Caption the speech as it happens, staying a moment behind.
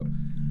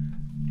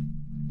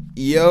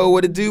Yo,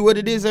 what it do, what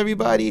it is,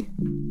 everybody?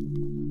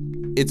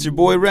 It's your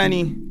boy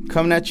Rennie,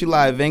 coming at you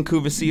live,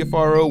 Vancouver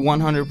CFRO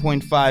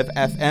 100.5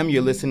 FM.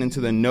 You're listening to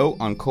The Note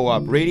on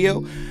Co-op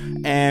Radio,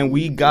 and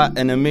we got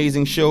an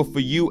amazing show for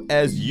you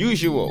as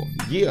usual.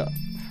 Yeah.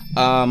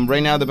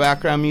 Right now, the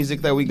background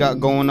music that we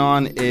got going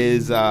on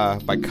is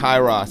by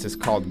Kairos. It's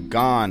called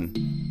Gone.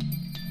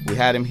 We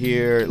had him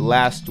here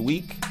last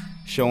week,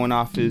 showing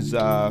off his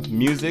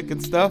music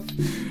and stuff.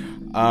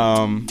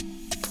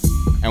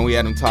 And we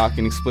had him talk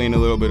and explain a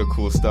little bit of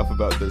cool stuff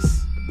about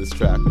this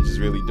track, which is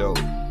really dope.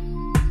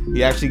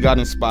 He actually got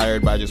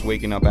inspired by just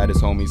waking up at his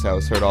homie's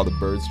house, heard all the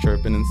birds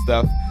chirping and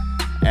stuff,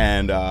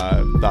 and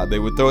thought they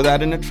would throw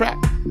that in a track.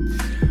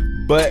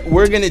 But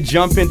we're going to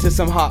jump into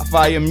some hot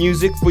fire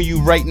music for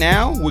you right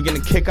now. We're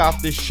going to kick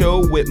off this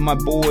show with my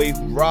boy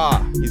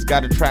Ra. He's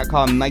got a track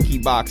called Nike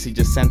Box. He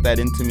just sent that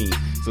in to me.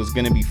 So it's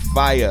going to be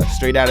fire,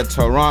 straight out of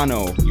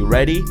Toronto. You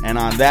ready? And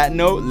on that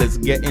note, let's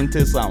get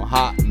into some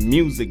hot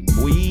music,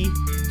 boy.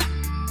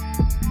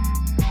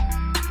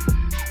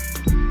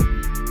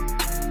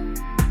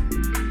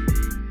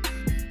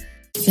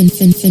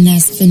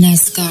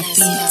 Finesse got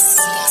beats.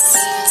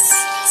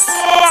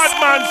 Bad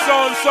man,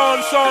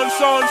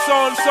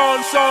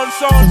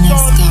 son.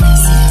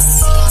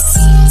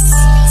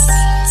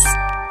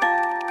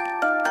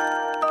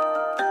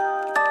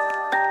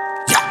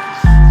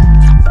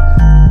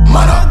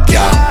 Man up,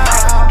 yeah.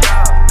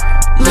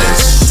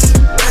 Listen,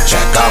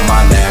 check out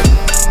my neck,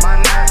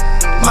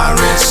 my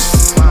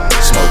wrist,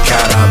 smoke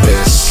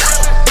cannabis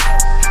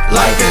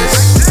like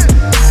this,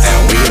 and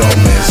we don't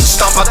miss.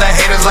 Stomp out the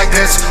haters like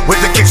this,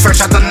 with the kicks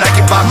fresh out the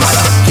Nike box. Man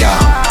up, yeah.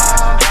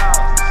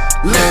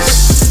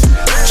 Listen,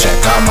 check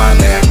out my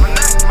neck,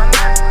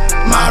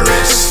 my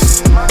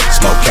wrist,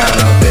 smoke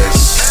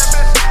cannabis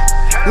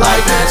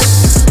like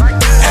this,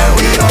 and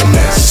we don't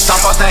miss.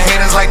 Stomp out the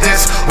haters like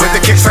this, with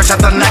the kicks fresh out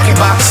the Nike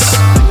box.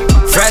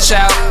 Fresh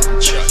out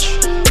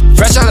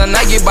the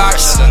Nike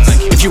box.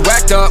 If you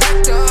whacked up,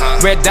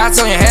 red dots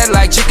on your head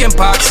like chicken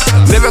pox.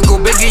 Lyrical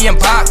Biggie and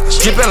Pop,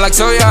 dripping like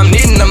soya, I'm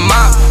needing a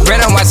mop.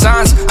 Red and white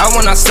signs, I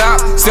will not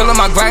stop. Still on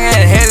my grind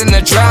and head in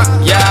the drop,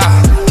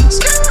 yeah.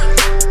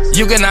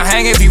 You cannot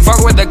hang if you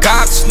fuck with the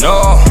cops,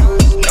 no.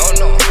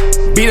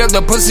 Beat up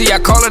the pussy, I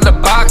call it a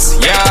box,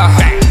 yeah.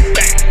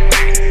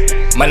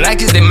 My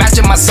Nikes, they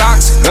matching my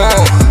socks,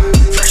 whoa.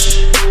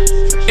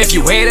 If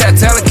you hate it, I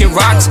tell it kid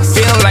rocks.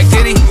 Feeling like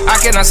Diddy, I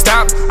cannot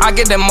stop. I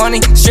get that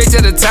money straight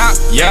to the top,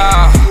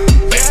 yeah.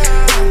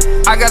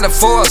 I got the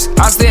force,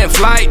 I stay in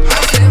flight.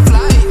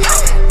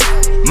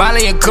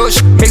 Molly and Kush,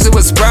 mix it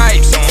with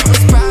Sprite.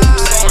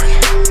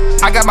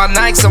 I got my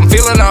Nikes, I'm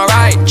feeling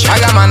alright. I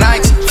got my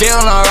Nikes,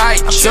 feeling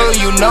alright. So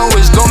you know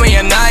it's gonna be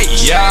a night,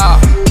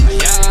 yeah.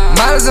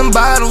 Bottles and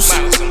bottles,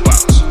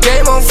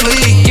 game on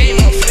fleek.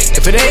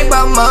 If it ain't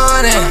about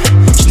money,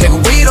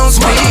 nigga, we don't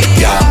speak,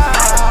 yeah.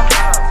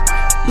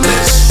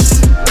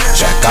 Listen,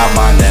 check out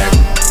my neck,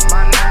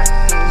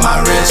 my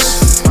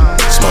wrist,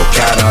 smoke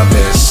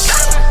cannabis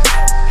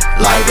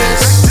like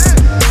this,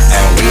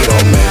 and we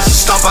don't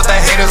miss. Stomp out the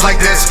haters like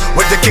this,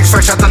 with the kicks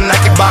fresh out the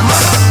Nike box,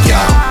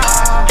 yeah.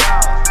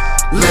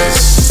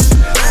 Listen,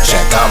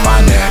 check out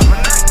my neck,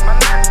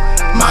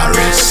 my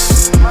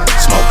wrist,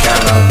 smoke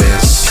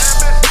cannabis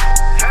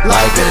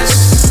like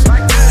this,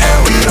 and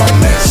we don't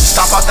miss.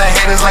 Stomp out the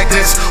haters like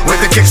this, with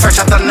the kicks fresh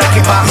out the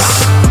Nike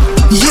box.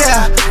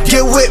 Yeah,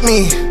 get with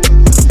me.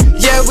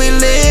 Yeah, we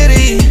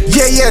litty.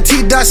 Yeah,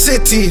 T-Dot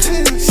City.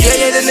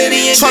 Yeah, the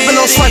nitty and Swiping,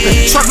 no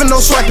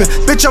swiping.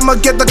 Bitch, I'ma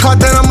get the card,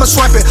 then I'ma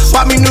swipe it.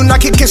 Bought me new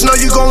Nike kicks, know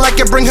you gon' like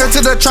it. Bring her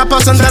to the trap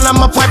house and then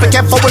I'ma pipe it.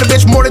 Can't fuck with a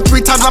bitch more than 3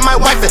 times, I might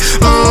wipe it.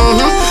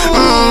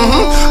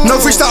 No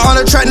freestyle on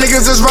the track,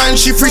 niggas is riding.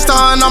 She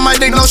freestyling on my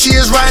dick, no she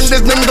is riding.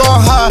 This nigga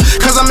going hard,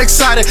 cause I'm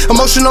excited.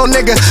 Emotional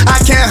nigga,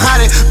 I can't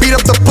hide it. Beat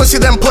up the pussy,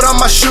 then put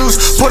on my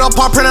shoes. Put up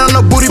our print on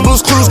the booty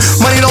blues cruise.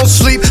 Money don't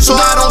sleep, so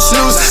I don't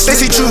snooze. They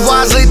say choose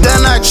wisely,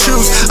 then I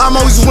choose. I'm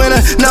always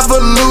winning,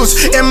 never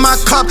lose. In my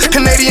cup,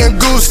 Canadian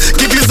goose.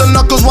 Give you the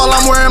knuckles while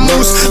I'm wearing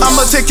moose.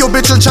 I'ma take your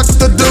bitch and chuck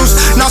the deuce.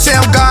 Now say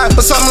I'm God,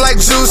 but something like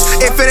Zeus.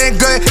 If it ain't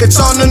good, it's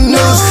on the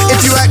news.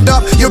 If you act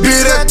up, you'll be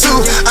there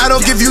too. I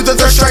don't give you the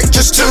third strike,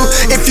 just 2.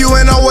 If you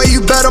ain't no way, you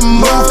better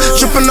move.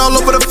 Tripping all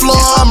over the floor,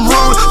 I'm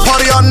rude.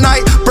 Party all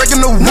night, breaking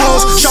the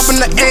rules.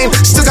 Sharpen the aim,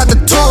 still got the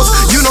tools.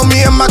 You know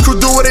me and my crew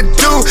do what it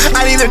do.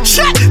 I need a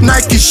check,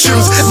 Nike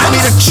shoes. I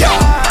need a check.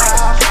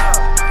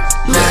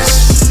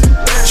 Listen,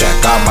 check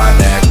out my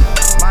neck,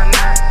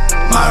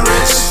 my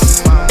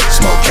wrist,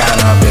 smoke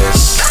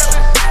cannabis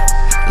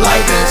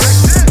like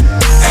this,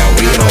 and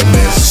we don't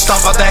miss.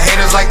 Stomp out the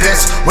haters like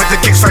this, with the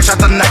kicks fresh out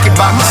the Nike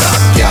box,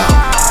 yeah.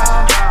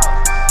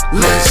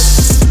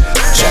 Listen,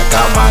 check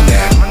out my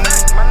neck,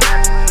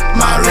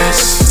 my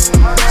wrist,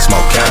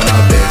 smoke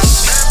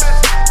cannabis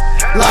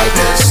like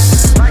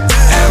this,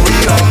 and we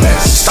don't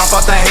miss. Stomp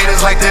out the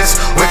haters like this,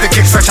 with the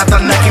kicks fresh out the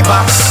Nike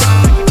box.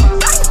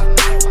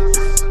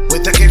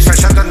 With the kicks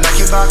fresh out the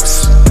Nike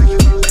box.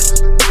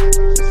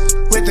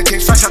 With the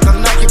kicks fresh out the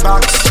Nike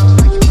box.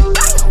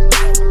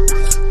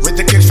 With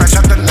the kicks fresh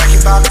out the Nike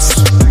box.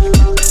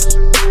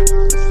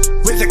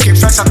 With the kicks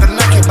fresh out the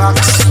box.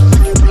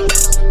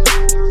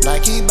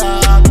 Nike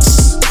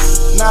box.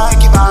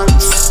 Nike box.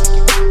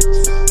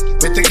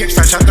 With the kicks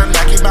fresh out the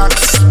Nike box.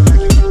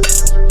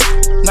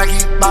 Nike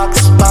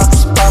box,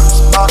 box,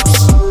 box, box.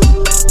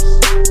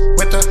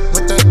 With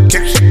the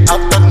kicks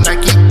out the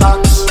Nike box.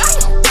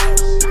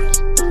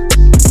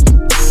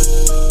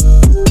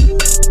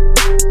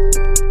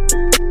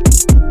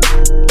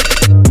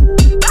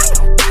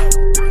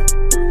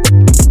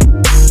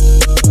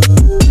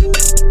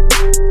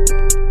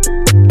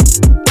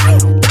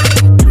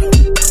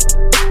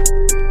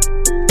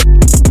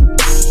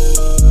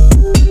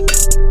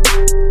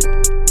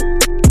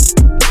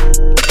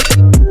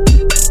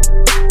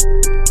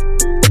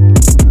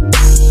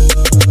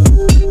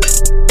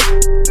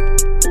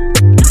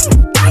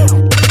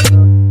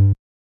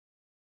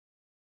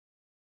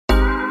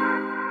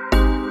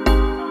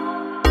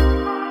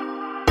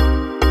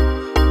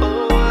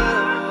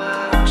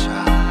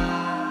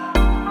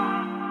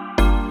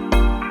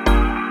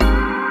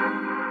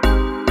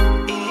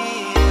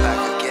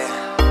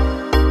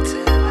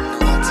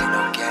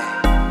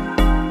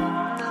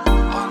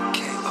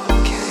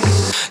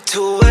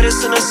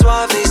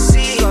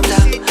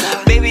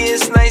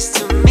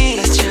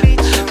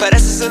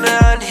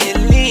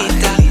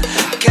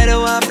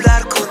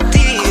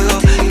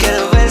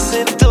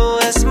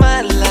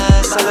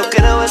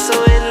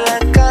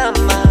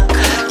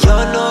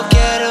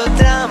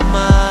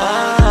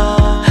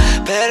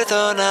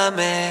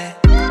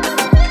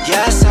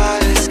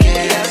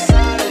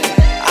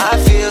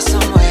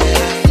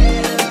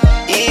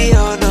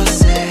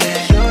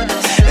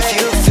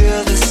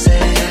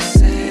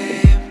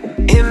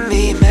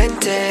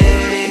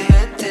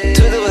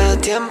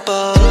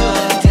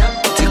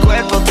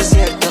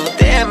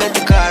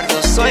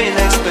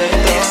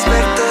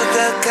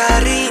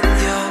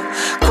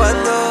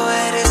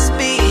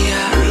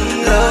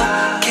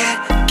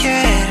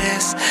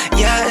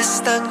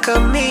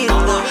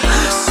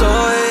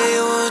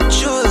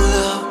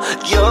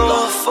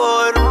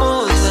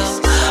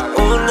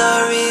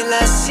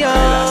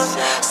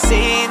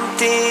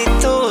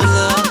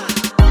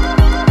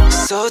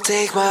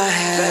 Take my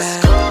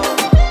hand,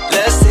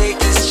 let's take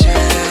this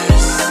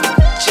chance.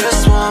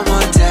 Just one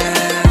more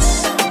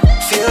dance,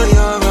 feel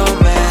your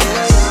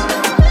romance.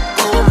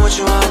 Como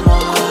mucho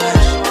amor,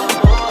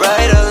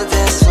 right on the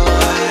dance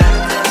floor.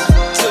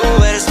 Tú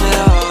eres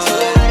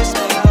mejor,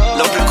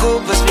 no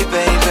preocupes mi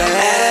baby.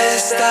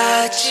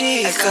 Esta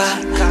chica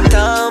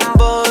tan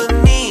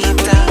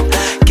bonita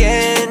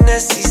que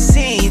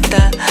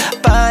necesita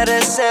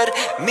para ser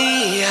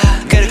mía.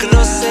 Quiero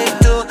conocer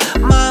tu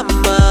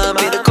mamá,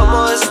 mira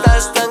cómo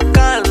estás tan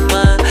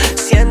calma,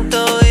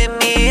 siento en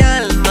mi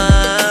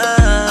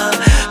alma,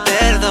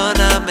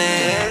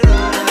 perdóname,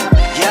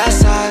 ya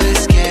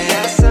sabes que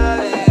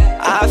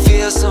I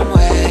feel some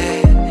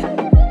way,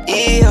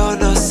 y yo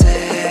no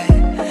sé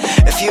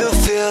if you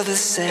feel the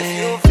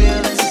same,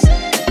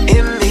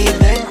 en mi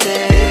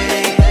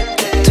mente,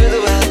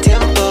 todo el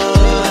tiempo,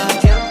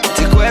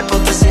 tu cuerpo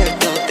te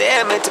siento,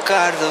 déjame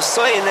tocarlo,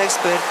 soy un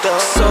experto,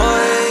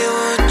 soy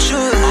un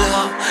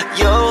chulo,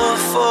 yo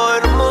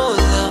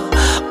formulo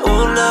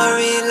una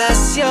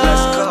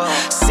relación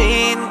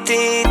sin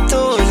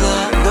título.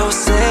 No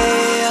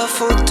sé el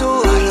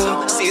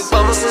futuro si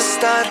vamos a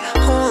estar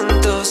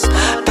juntos,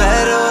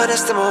 pero en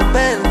este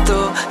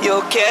momento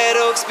yo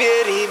quiero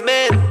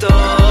experimento.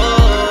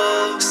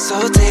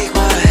 So take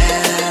my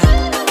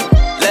hand,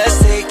 let's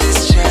take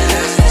this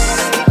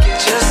chance.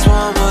 Just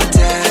one more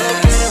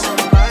dance,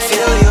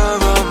 feel your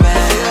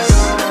romance.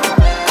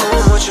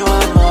 Con mucho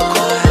amor,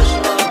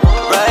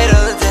 right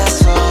on the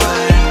dance floor.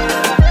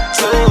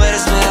 Tú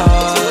eres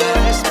mejor,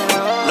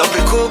 no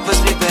preocupes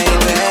mi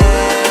baby.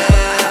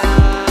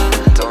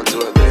 Don't do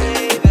it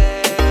baby,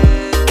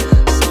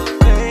 so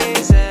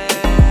crazy.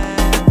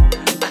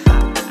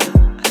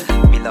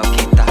 Mi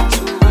loquita,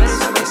 tú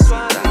eres mi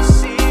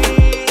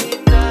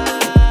suavecita.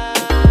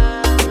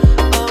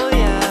 Oh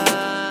yeah.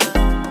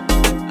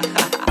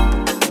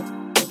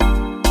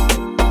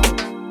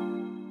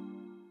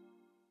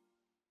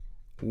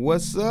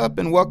 What's up,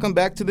 and welcome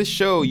back to the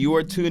show. You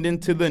are tuned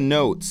into The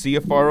Note,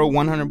 CFRO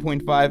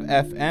 100.5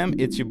 FM.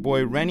 It's your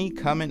boy Rennie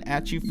coming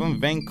at you from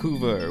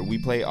Vancouver. We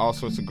play all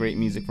sorts of great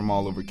music from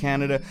all over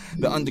Canada,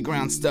 the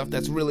underground stuff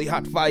that's really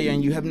hot fire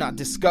and you have not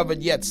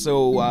discovered yet.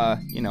 So,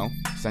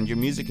 send your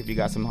music if you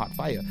got some hot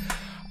fire.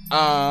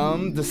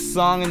 The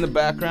song in the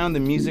background, the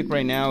music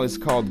right now is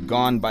called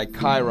Gone by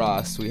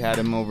Kairos. We had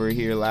him over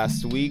here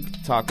last week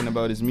talking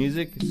about his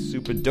music. It's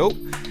super dope.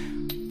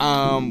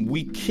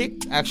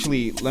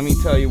 Actually, let me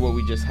tell you what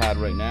we just had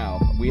right now.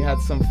 We had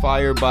some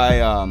fire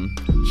by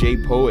J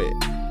Poet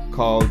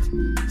called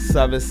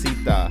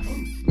Savecita.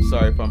 I'm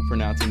sorry if I'm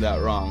pronouncing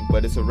that wrong,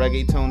 but it's a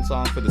reggaeton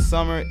song for the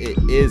summer. It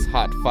is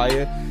hot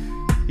fire.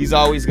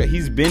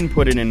 He's been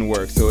putting in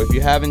work, so if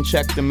you haven't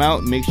checked him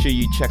out, make sure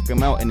you check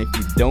him out, and if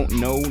you don't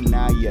know,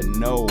 now you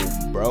know,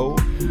 bro.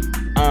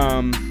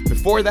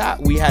 Before that,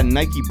 we had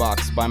Nike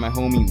Box by my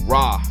homie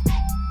Raw.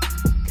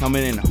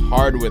 coming in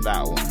hard with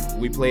that one.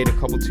 We played a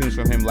couple tunes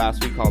from him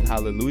last week called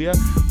Hallelujah,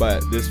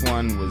 but this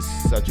one was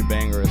such a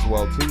banger as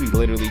well too. He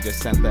literally just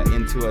sent that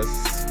in to us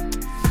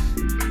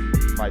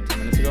 5-10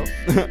 minutes ago.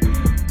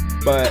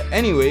 But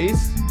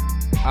anyways,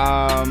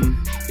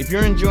 if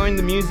you're enjoying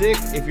the music,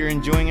 if you're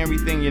enjoying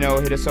everything, hit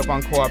us up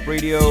on Co-op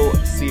Radio,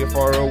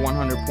 CFRO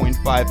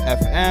 100.5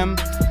 FM.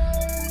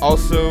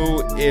 Also,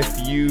 if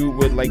you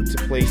would like to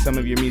play some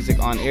of your music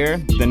on air,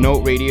 the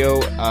Note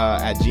Radio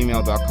at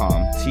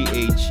gmail.com.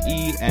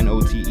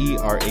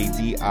 THENOTERADIO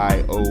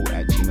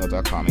at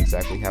gmail.com.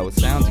 Exactly how it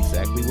sounds,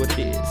 exactly what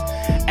it is.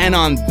 And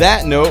on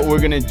that note, we're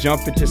going to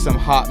jump into some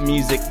hot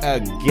music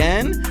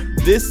again.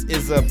 This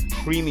is a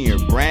premiere,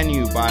 brand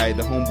new, by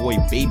the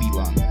homeboy Baby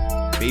Lung.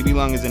 Baby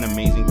Lung is an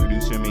amazing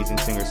producer, amazing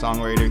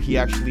singer-songwriter. He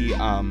actually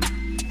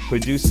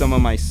produced some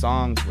of my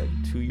songs like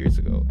 2 years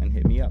ago and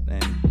hit me up,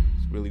 and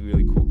really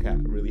cool cat,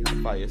 really hot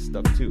fire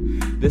stuff too.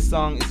 This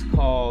song is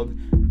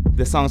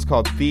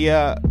called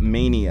Thea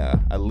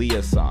Mania, a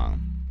Leah song.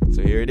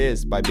 So here it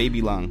is by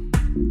Baby Lung.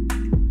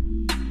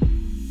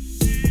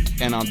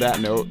 And on that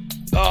note,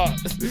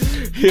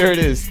 here it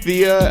is,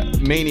 Thea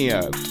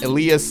Mania, a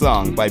Leah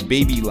song by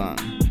Baby Lung.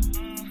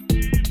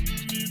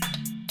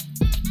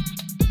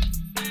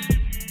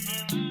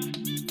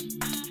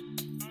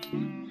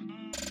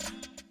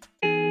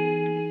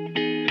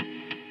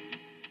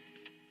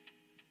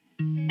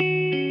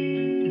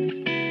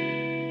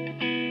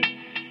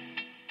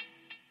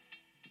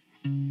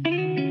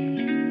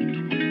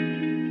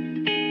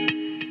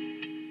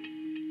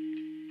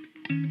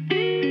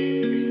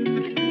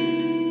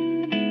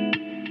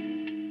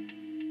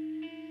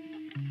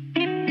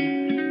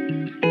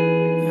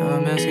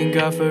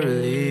 God for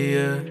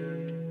Aaliyah,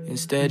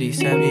 instead he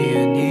sent me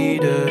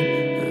Anita.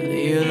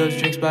 Aaliyah loves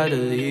drinks by the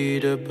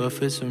liter, but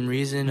for some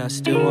reason I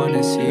still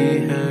wanna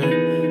see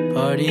her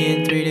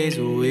partying 3 days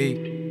a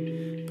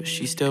week. But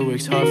she still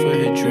works hard for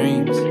her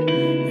dreams,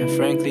 and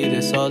frankly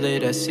that's all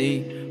that I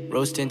see.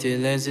 Rose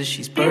tinted lenses,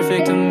 she's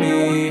perfect to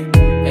me.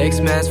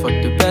 Ex-man's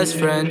fucked the best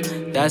friend,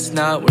 that's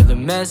not where the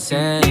mess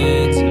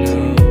ends,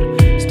 no.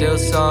 Still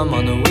some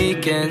on the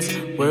weekends,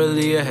 where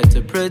Aaliyah had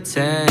to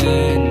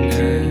pretend.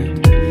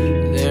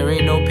 There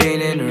ain't no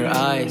pain in her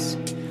eyes,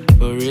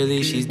 but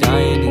really she's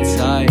dying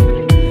inside.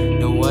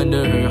 No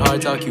wonder her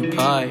heart's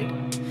occupied,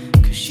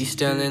 cause she's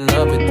still in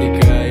love with the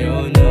guy,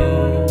 oh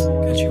no.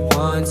 Cause she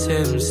wants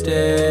him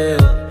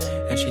still,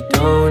 and she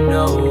don't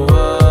know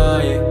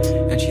why.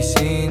 And she's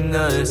seen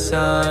the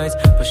signs,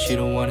 but she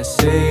don't wanna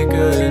say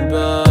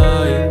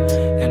goodbye.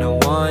 And I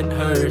want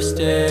her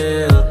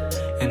still,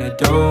 and I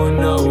don't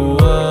know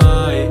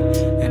why.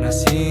 And I've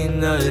seen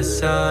the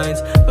signs,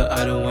 but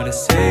I don't wanna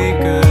say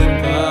goodbye.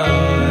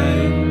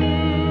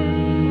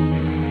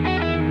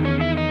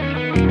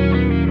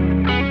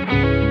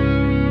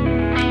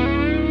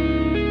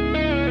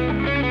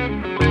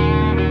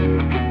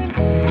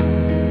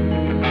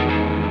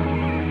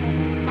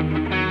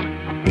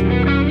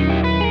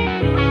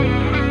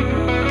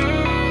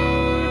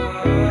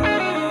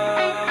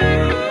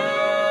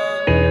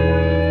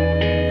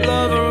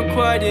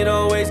 It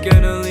always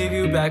gonna leave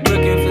you back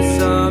looking for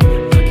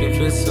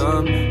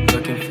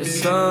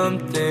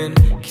something.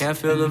 Can't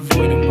fill the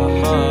void in my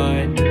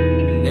heart.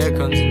 And there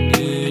comes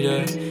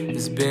Anita.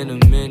 It's been a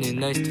minute,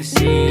 nice to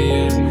see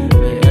you.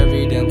 But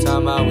every damn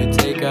time I would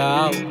take her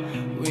out,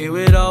 we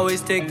would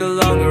always take the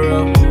longer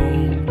road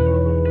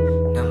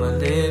home. Now my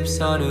lips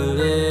on her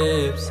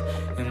lips,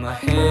 and my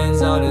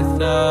hands on her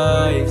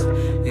thighs.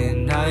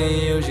 And I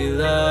ain't usually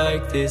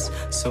like this,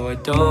 so I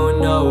don't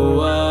know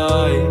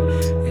why.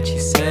 And she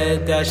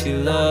said that she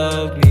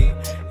loved me,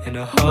 and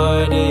her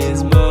heart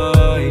is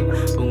mine.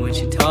 But when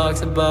she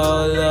talks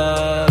about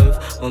love,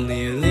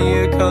 only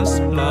Aaliyah comes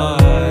to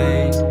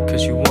mind.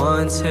 Cause she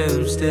wants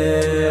him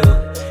still,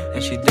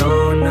 and she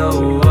don't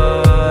know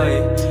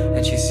why.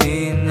 And she's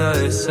seen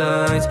the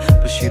signs,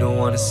 but she don't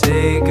wanna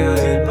say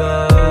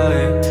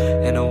goodbye.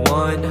 And I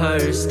want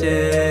her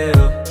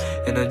still,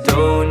 and I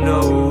don't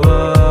know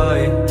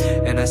why.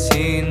 And I've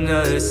seen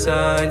the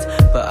signs,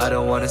 but I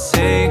don't wanna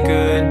say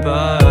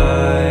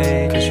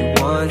goodbye. Cause she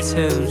wants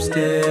him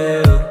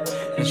still,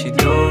 and she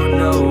don't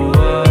know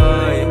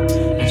why.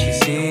 And she's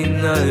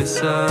seen the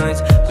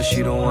signs, but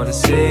she don't wanna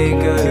say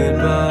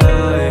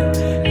goodbye.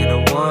 And I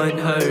want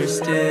her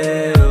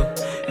still,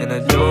 and I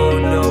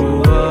don't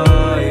know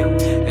why.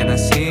 And I've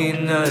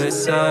seen the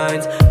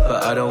signs,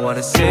 but I don't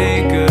wanna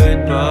say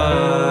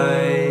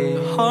goodbye.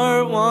 The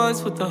heart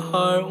wants what the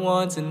heart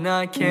wants, and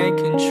I can't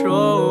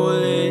control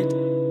it.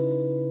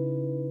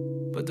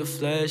 But the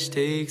flesh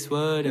takes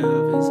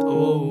whatever's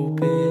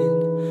open.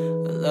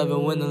 I love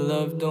it when the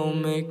love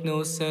don't make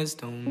no sense,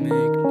 don't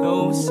make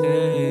no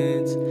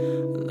sense.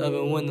 I love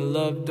it when the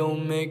love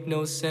don't make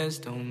no sense,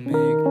 don't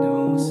make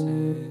no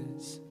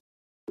sense.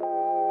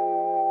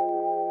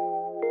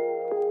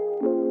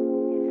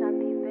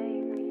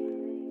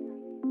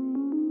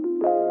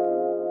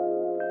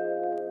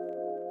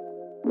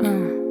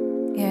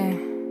 Yeah.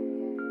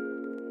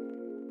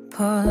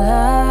 Pull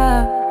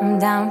up, I'm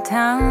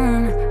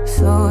downtown,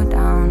 slow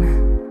down.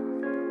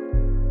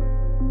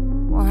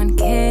 One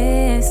kiss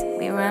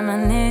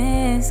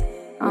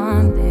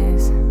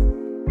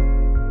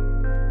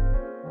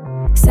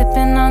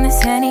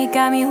this Henny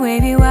got me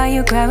wavy while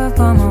you grab up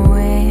on my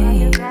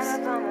waist.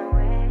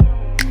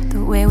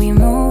 The way we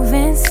move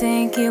and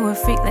sync, you a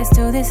freak, let's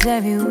do this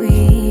every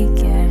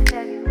week, yeah.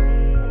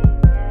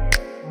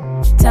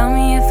 Tell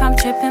me if I'm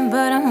tripping,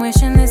 but I'm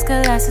wishing this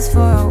could last us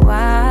for a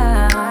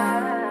while.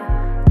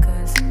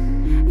 Cause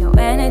your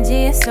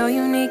energy is so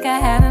unique, I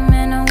haven't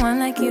met no one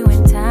like you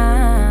in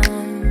time.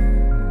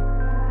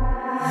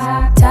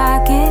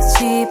 Talk is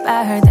cheap,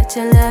 I heard that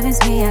your love is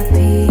VIP,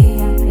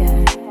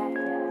 yeah.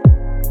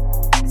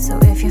 So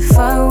if you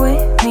fuck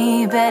with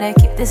me, better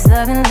keep this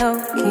loving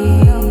low-key,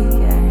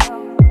 yeah.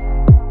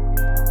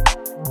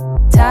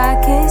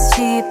 Talk is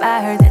cheap,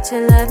 I heard that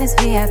your love is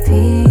VIP,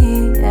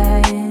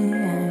 yeah,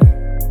 yeah.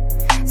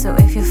 So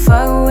if you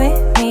fuck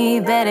with me,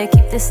 better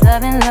keep this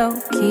loving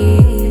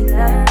low-key,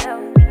 yeah.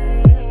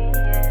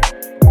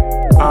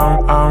 I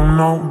don't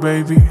know,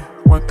 baby,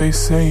 what they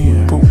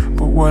saying,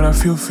 but what I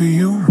feel for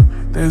you,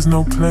 there's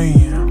no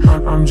playing.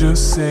 I'm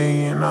just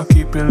saying, I'll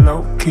keep it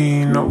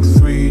low-key, no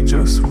 3,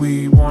 just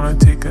we wanna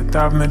take a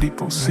dive in the deep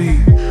sea.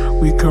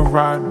 We could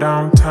ride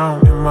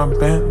downtown in my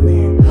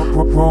Bentley,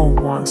 roll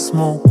one,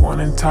 smoke one,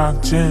 and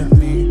talk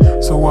gently.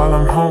 So while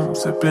I'm home,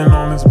 sipping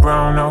on this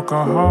brown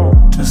alcohol,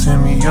 just hit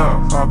me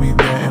up, I'll be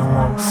there in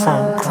one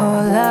phone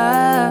call. Pull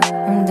up,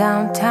 I'm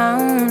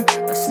downtown,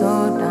 but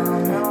slow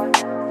down.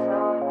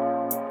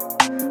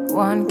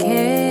 One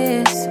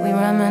kiss, we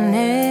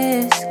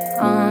reminisce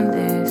on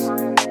this.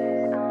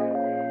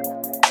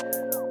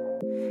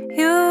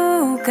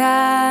 You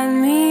got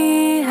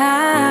me high.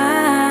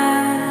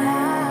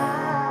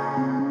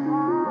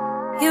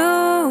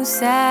 You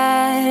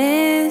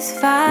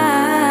satisfy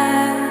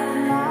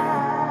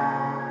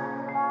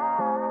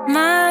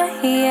my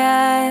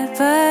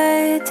appetite.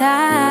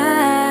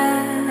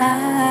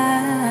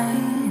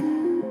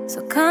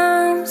 So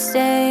come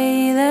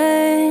stay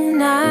the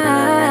night.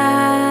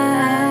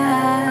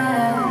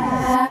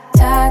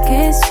 Talk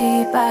is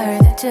cheap, I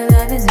heard that your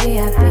love is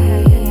VIP.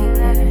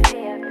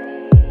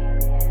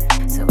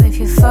 So if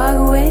you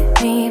fuck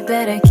with me,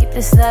 better keep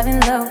this loving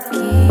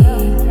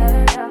low-key.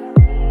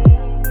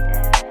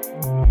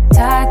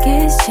 Talk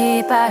is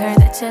cheap, I heard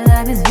that your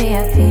love is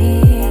VIP,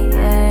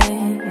 yeah,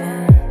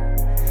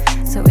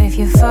 yeah. So if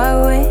you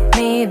fuck with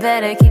me,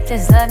 better keep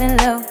this loving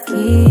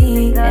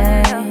low-key,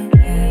 yeah,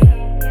 yeah.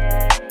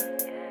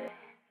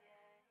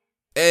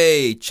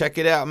 Hey, check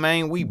it out,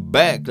 man. We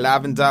back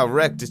live and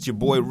direct. It's your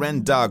boy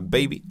Ren Dog,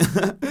 baby.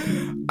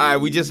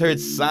 Alright, we just heard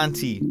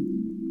Santi.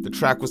 The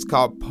track was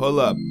called Pull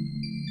Up.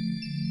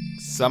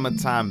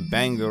 Summertime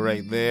banger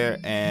right there.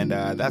 And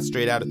that's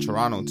straight out of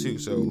Toronto, too.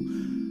 So,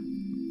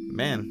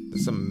 man,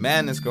 there's some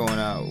madness going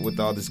on with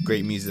all this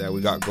great music that we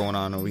got going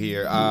on over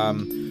here.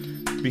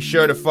 Be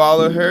sure to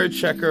follow her.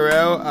 Check her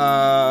out.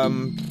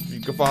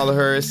 You can follow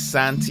her,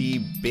 Santi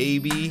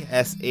Baby,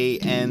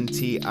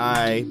 SantiBabyy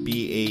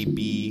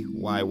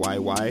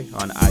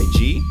on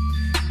IG.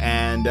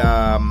 And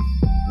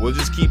we'll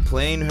just keep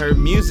playing her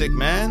music,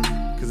 man,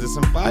 because it's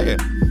on fire.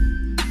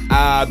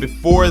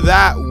 Before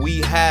that,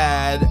 we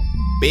had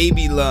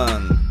Baby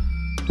Lung.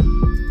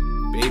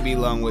 Baby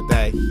Lung with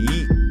that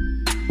heat.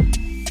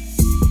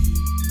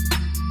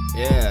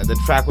 Yeah, the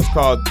track was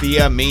called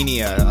Thea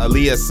Mania,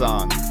 Aaliyah's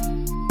song.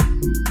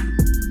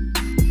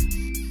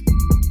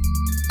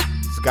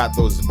 It's got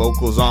those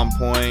vocals on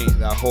point,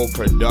 that whole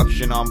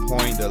production on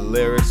point, the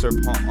lyrics are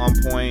on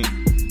point.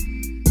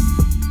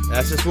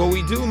 That's just what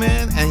we do,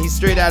 man. And he's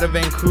straight out of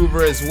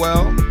Vancouver as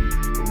well,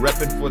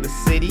 repping for the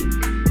city.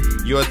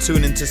 You're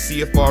tuned into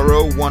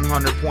CFRO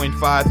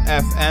 100.5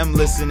 FM,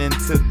 listening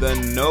to The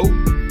Note,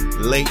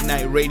 Late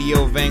Night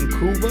Radio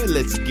Vancouver.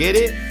 Let's get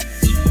it.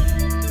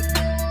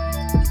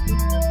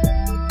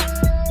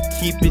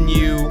 Keeping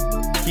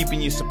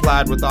you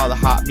supplied with all the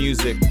hot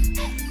music.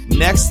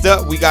 Next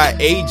up, we got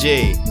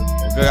AJ.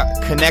 We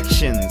got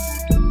Connections.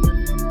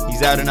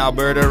 He's out in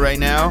Alberta right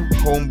now.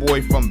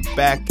 Homeboy from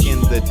back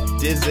in the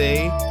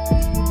Dizzy.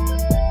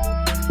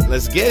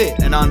 Let's get it.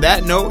 And on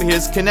that note,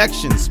 here's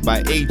Connections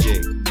by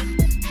AJ.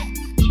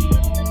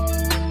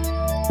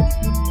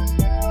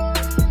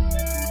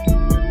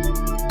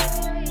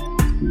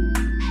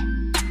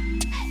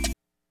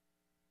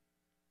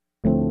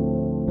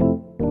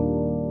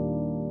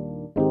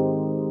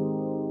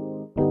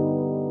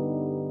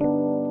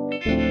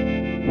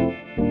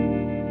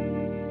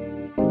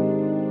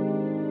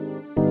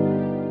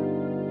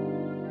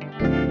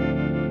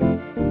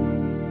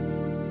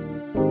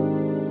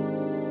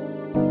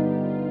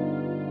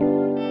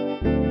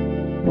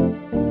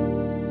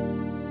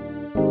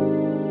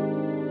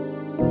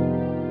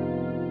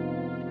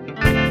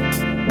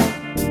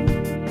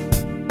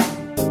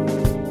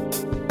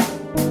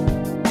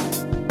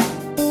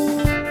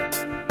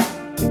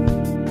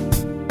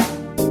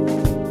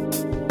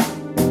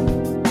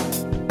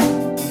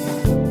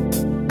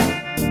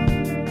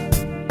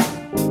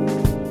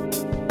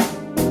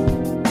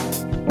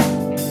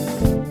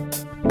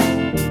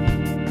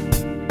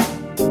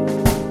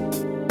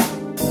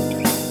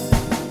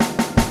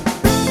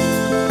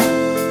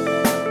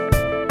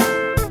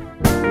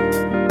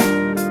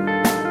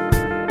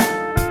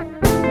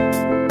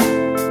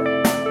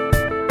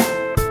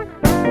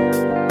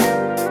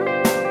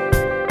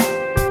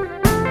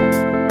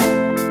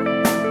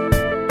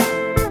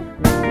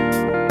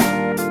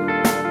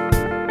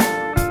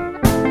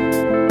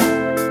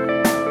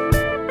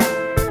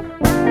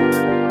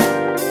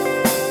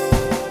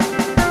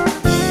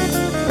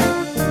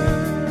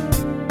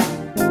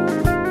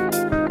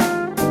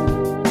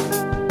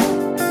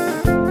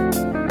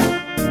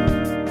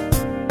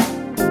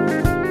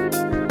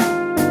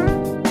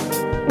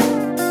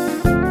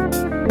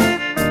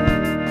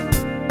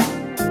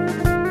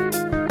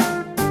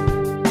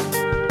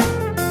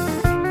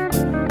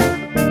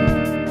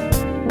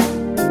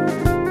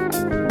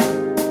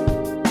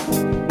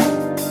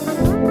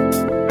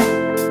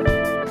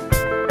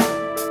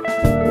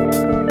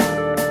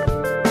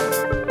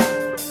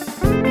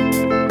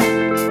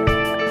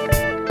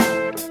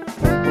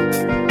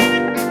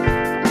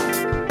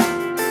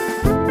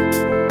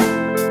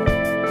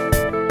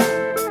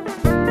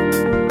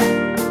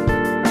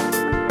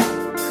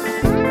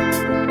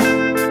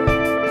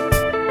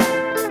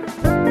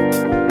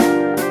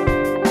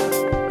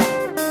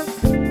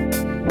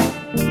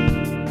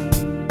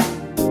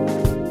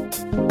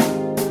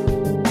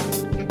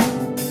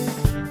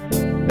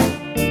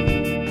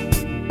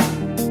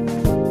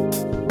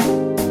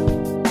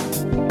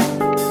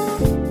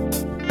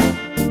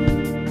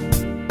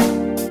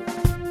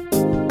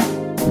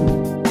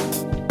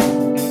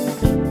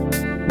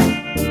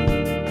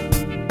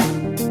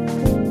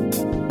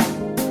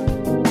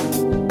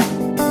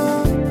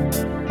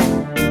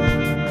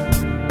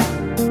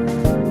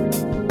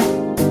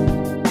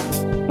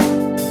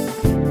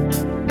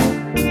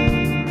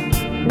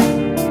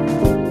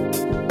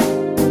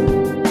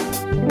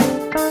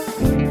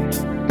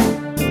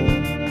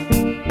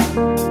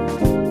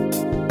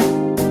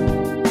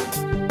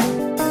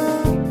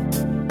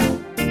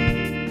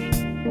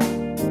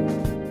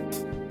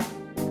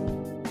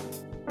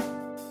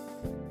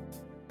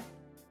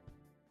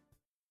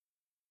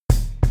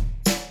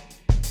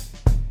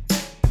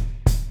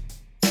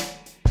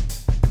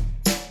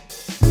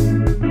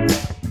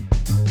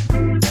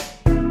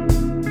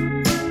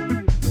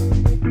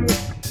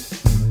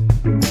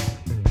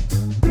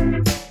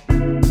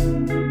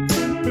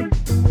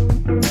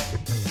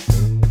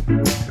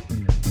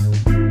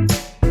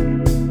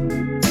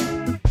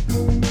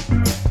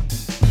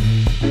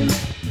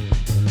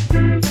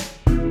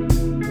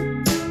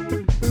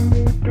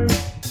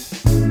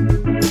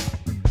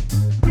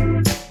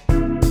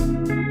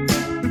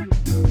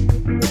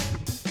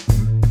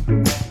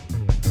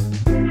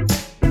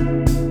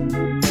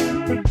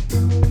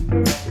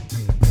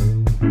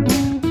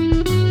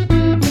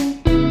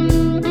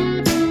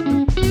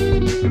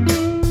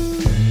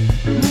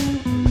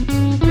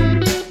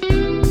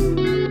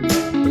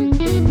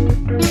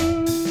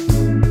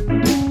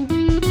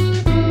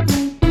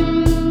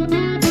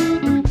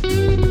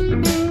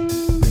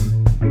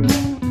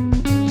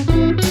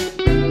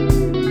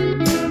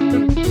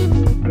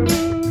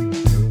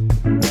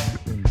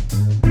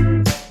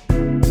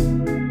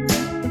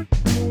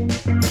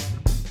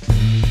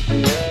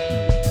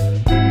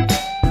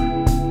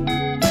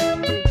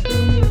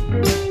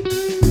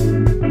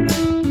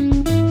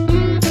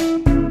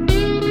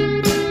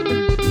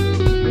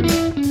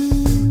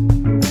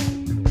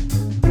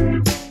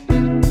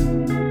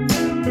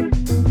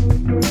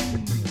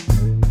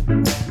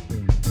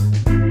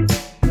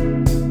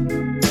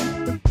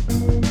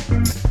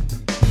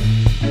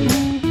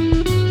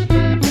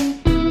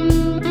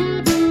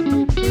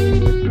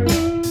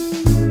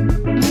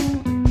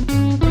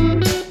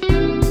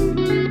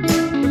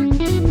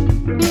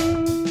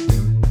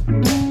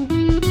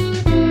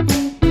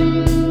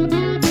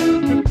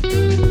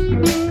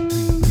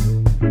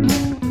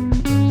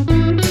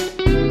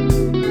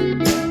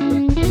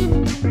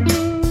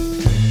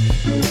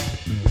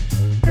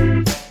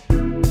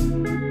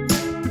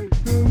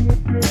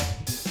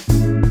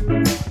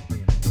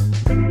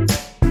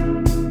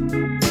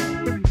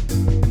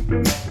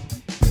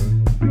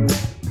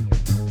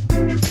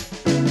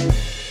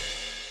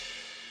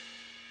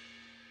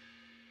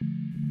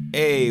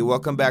 Hey,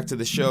 welcome back to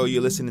the show.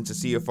 You're listening to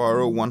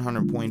CFRO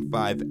 100.5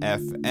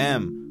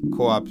 FM,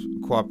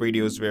 Co-op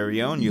Radio's very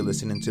own. You're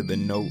listening to The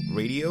Note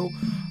Radio.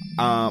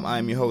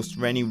 I'm your host,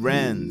 Rennie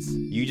Renz.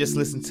 You just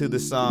listened to the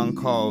song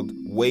called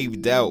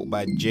Waved Out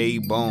by J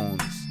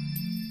Bones.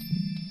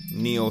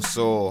 Neo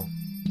Soul.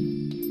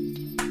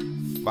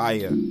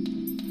 Fire.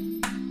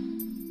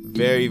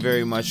 Very,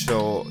 very much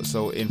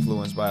so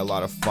influenced by a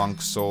lot of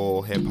funk,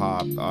 soul,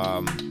 hip-hop.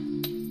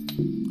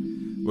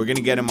 We're going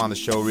to get him on the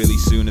show really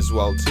soon as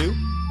well, too.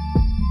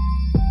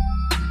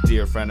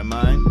 Dear friend of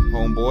mine,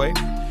 homeboy.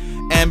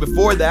 And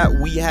before that,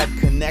 we had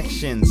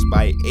Connections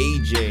by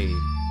AJ.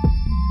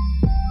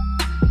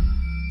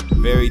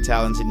 Very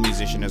talented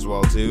musician as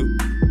well, too.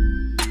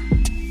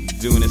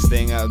 Doing his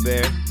thing out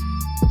there.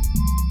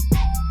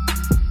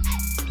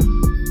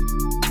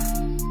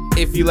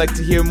 If you'd like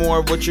to hear more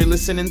of what you're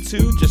listening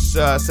to, just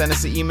send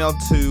us an email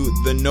to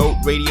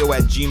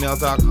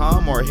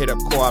thenoteradio@gmail.com or hit up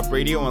Co-op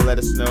Radio and let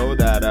us know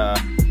that,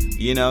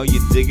 you're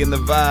digging the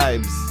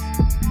vibes.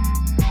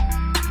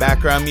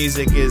 Background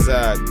music is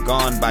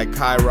Gone by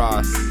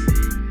Kairos.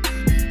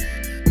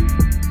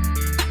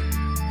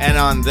 And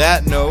on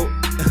that note,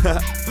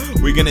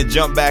 we're going to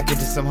jump back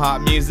into some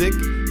hot music.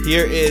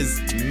 Here is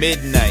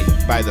Midnight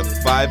by the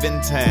 5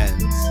 and 10s.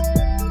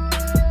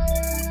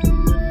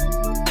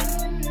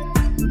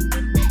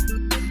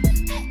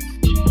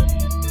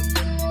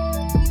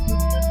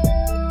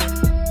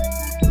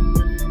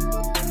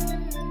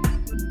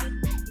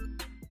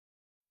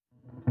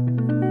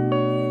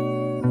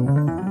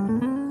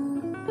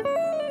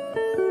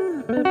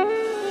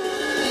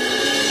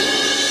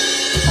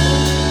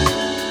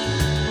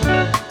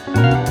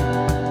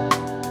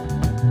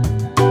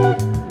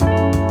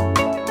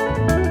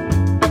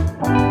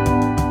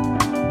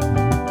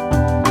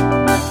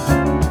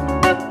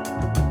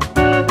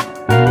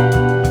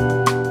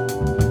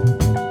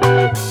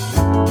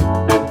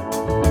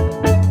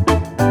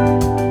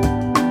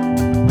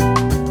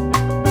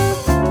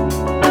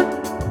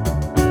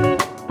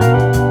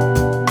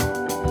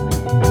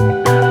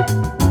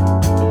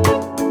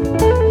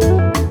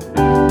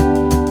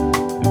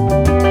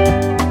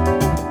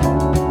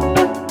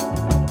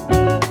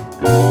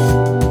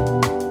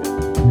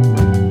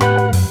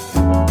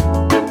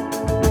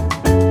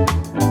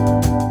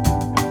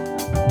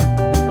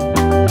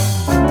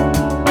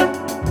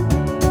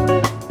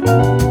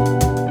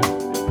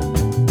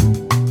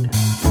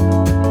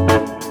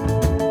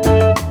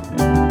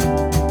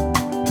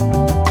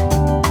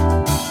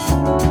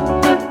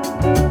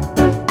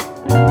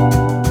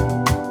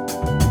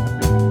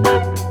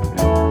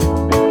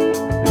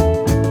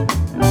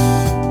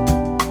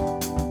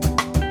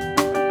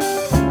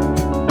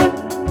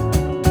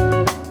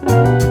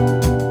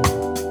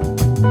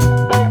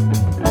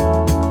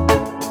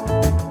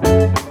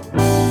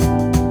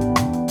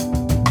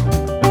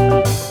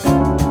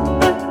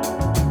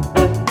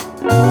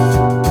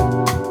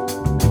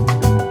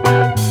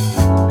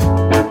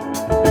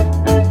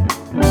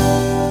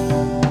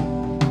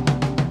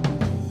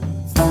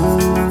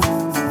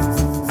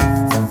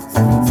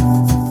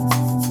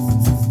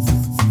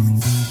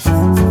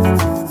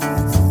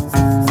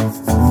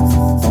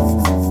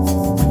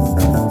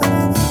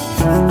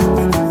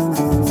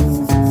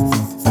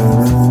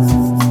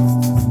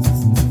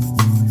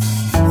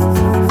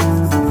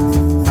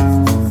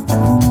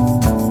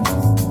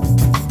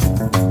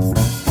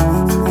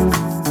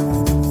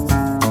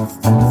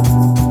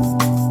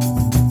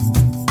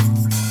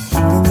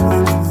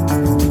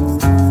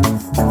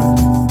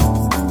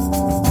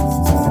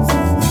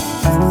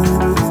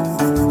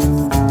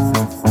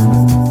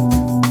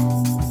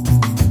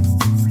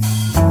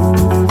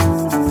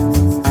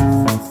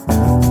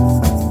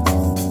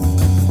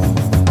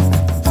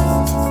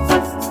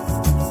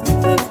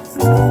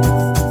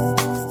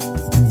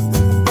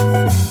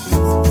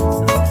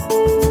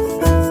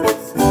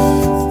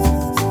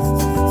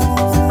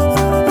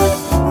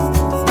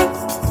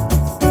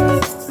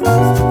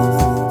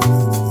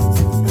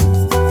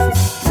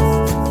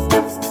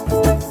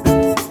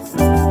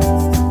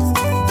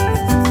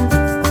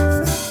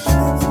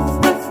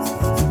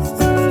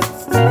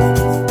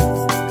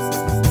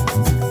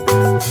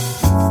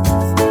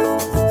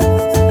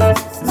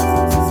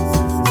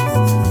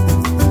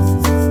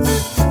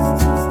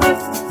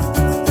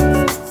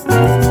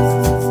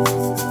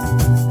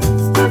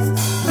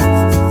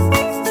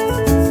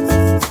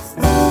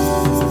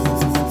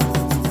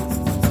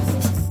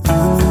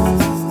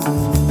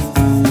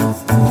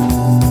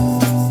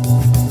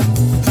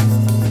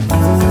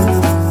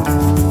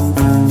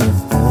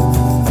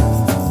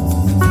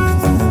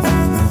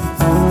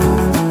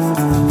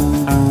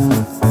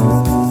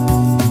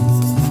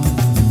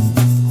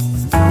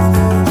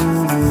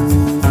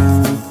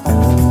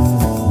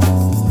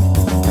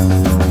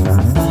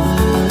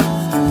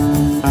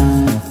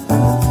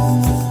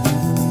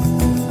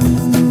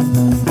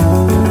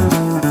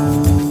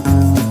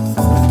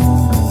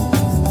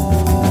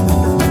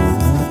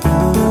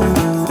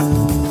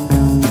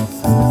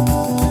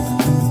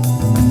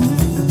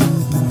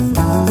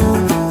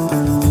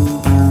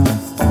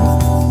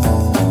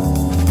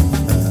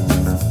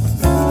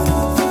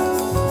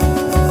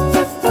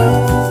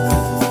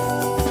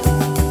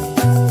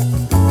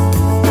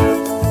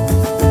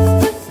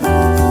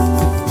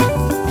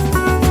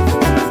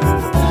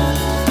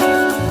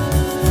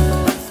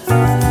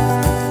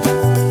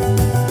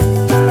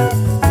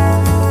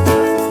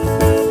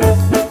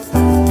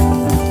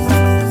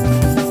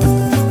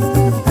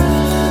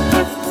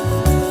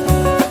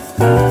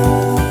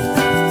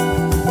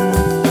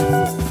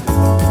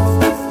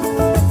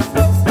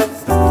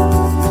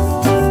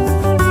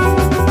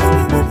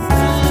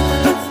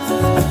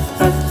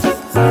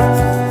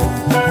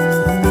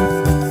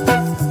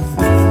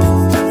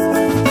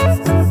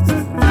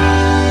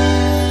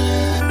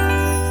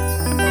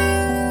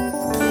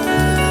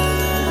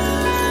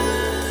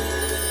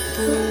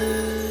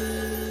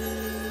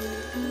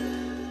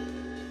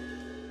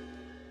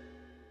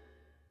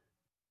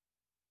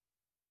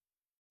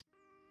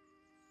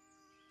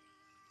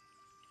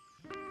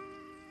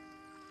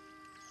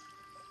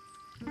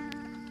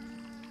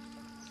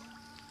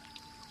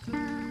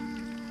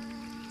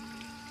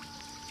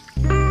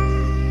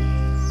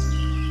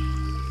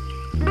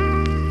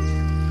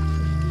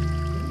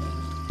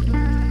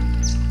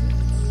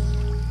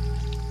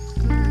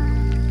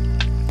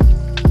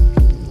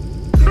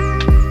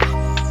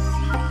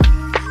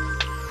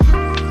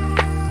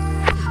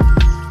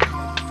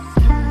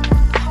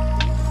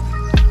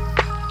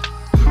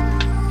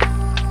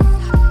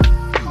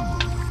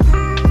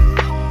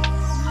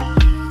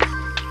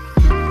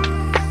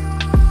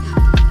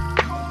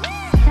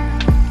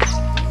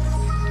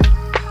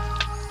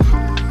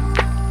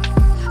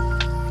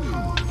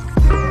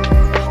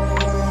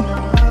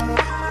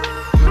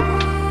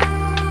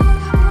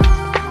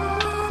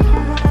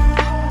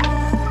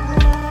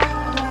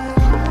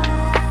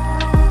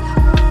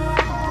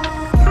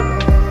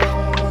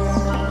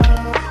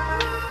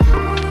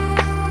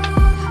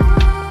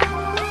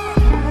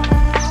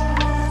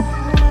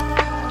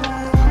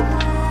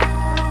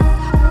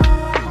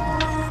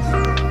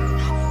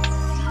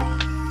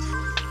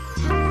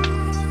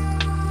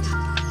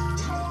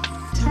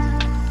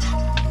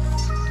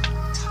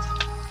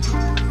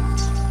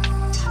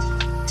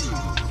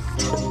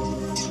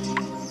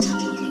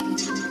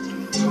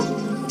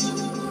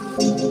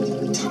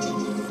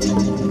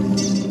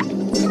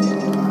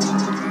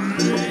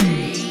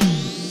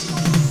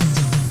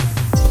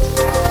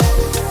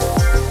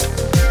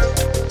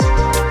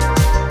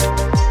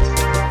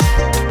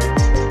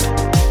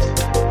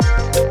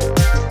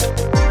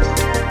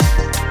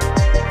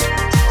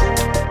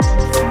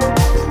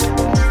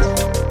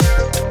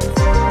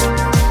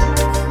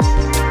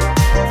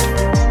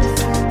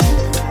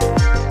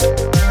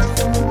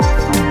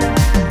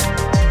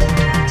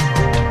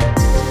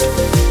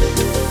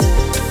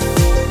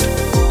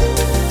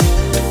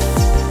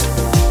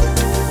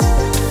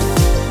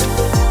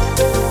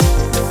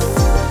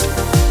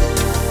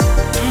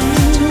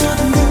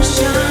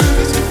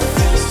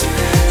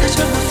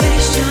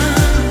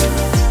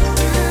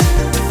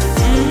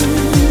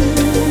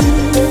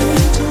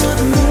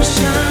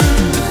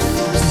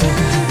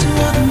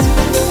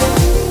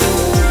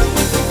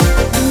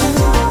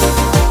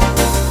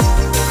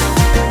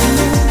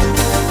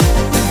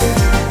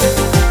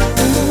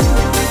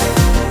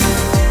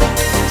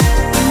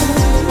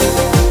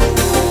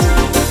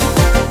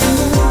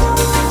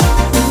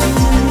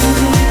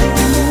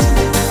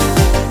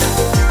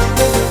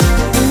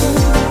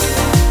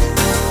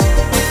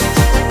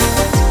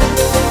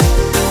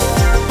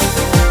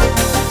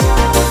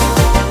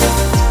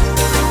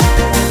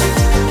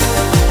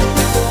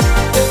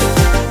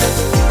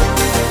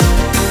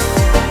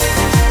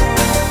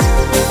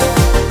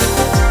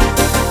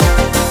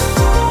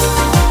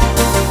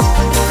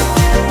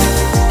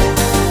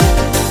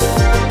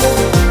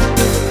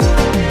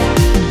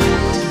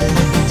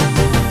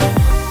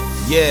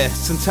 Yeah,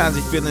 sometimes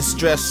you feeling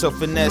stressed, so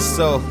finesse,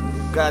 so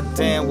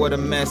goddamn what a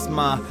mess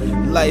my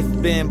life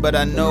been. But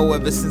I know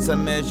ever since I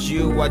met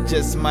you, I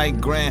just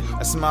might grant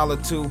a smile or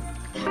two.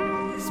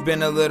 It's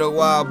been a little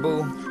while,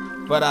 boo,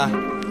 but I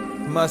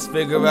must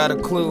figure out a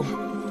clue.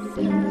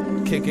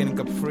 Kicking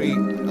up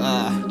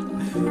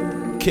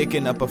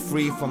a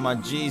free for my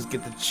G's,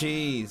 get the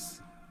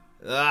cheese.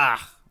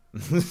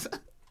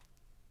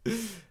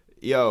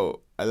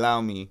 Yo,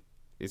 allow me.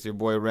 It's your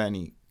boy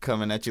Rennie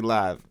coming at you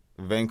live.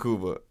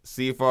 Vancouver,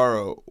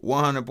 CFRO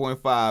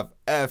 100.5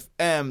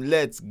 FM.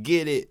 Let's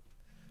get it.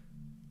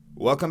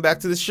 Welcome back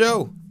to the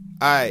show.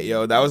 Alright,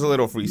 yo, that was a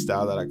little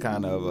freestyle that I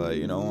kind of,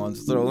 wanted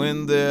to throw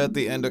in there at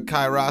the end of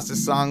Kairos'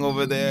 song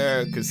over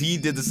there, because he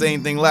did the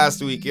same thing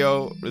last week,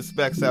 yo.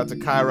 Respects out to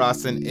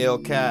Kairos and Ill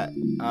Cat.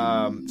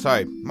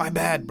 Sorry, my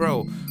bad,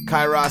 bro.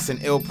 Kairos and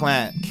Ill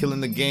Plant,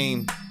 killing the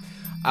game.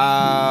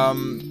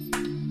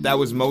 That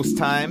was Most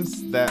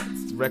Times, that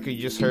record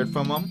you just heard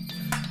from him.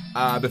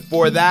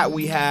 Before that,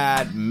 we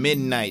had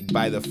Midnight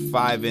by the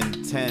 5 and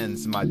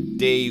 10s. My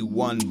day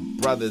one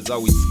brothers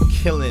always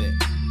killing it.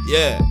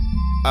 Yeah.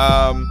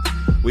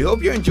 We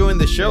hope you're enjoying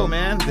the show,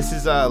 man. This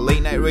is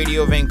Late Night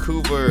Radio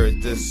Vancouver.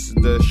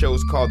 The show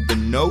is called The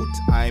Note.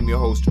 I am your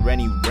host,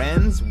 Rennie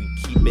Renz. We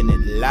keeping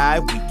it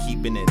live. We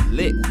keeping it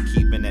lit. We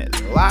keeping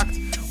it locked.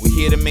 We're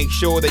here to make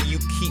sure that you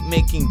keep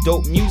making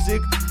dope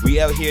music. We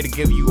out here to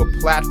give you a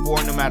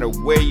platform no matter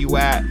where you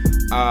at.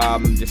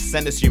 Just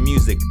send us your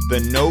music,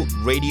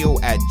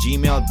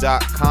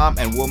 thenoteradio@gmail.com,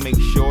 and we'll make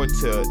sure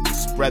to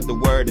spread the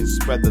word and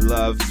spread the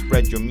love,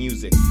 spread your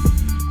music.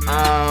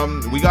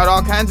 We got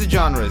all kinds of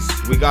genres.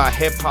 We got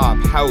hip-hop,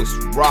 house,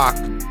 rock,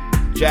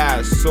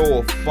 jazz,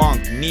 soul,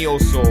 funk,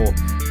 neo-soul,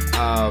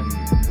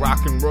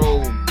 rock and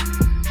roll.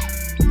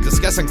 Let's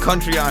get some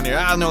country on here.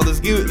 I don't know, let's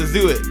do it. Let's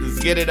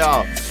get it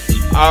all.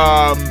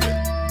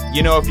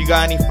 If you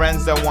got any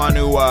friends that want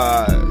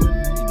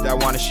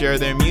to share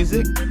their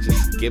music,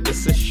 just give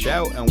us a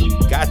shout and we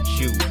got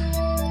you.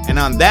 And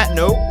on that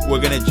note, we're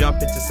gonna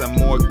jump into some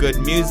more good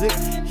music.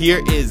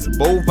 Here is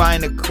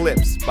Bovine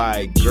Eclipse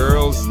by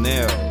Girls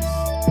Nails.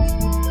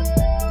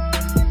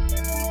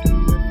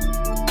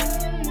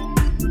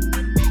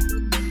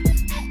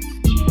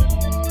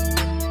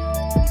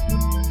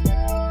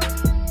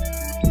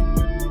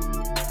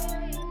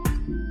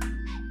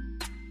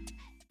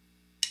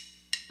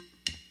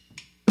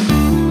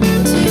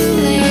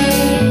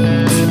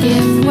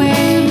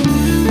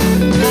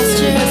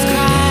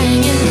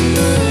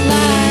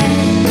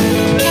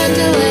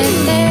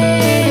 Candlelit,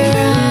 they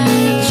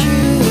run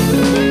true.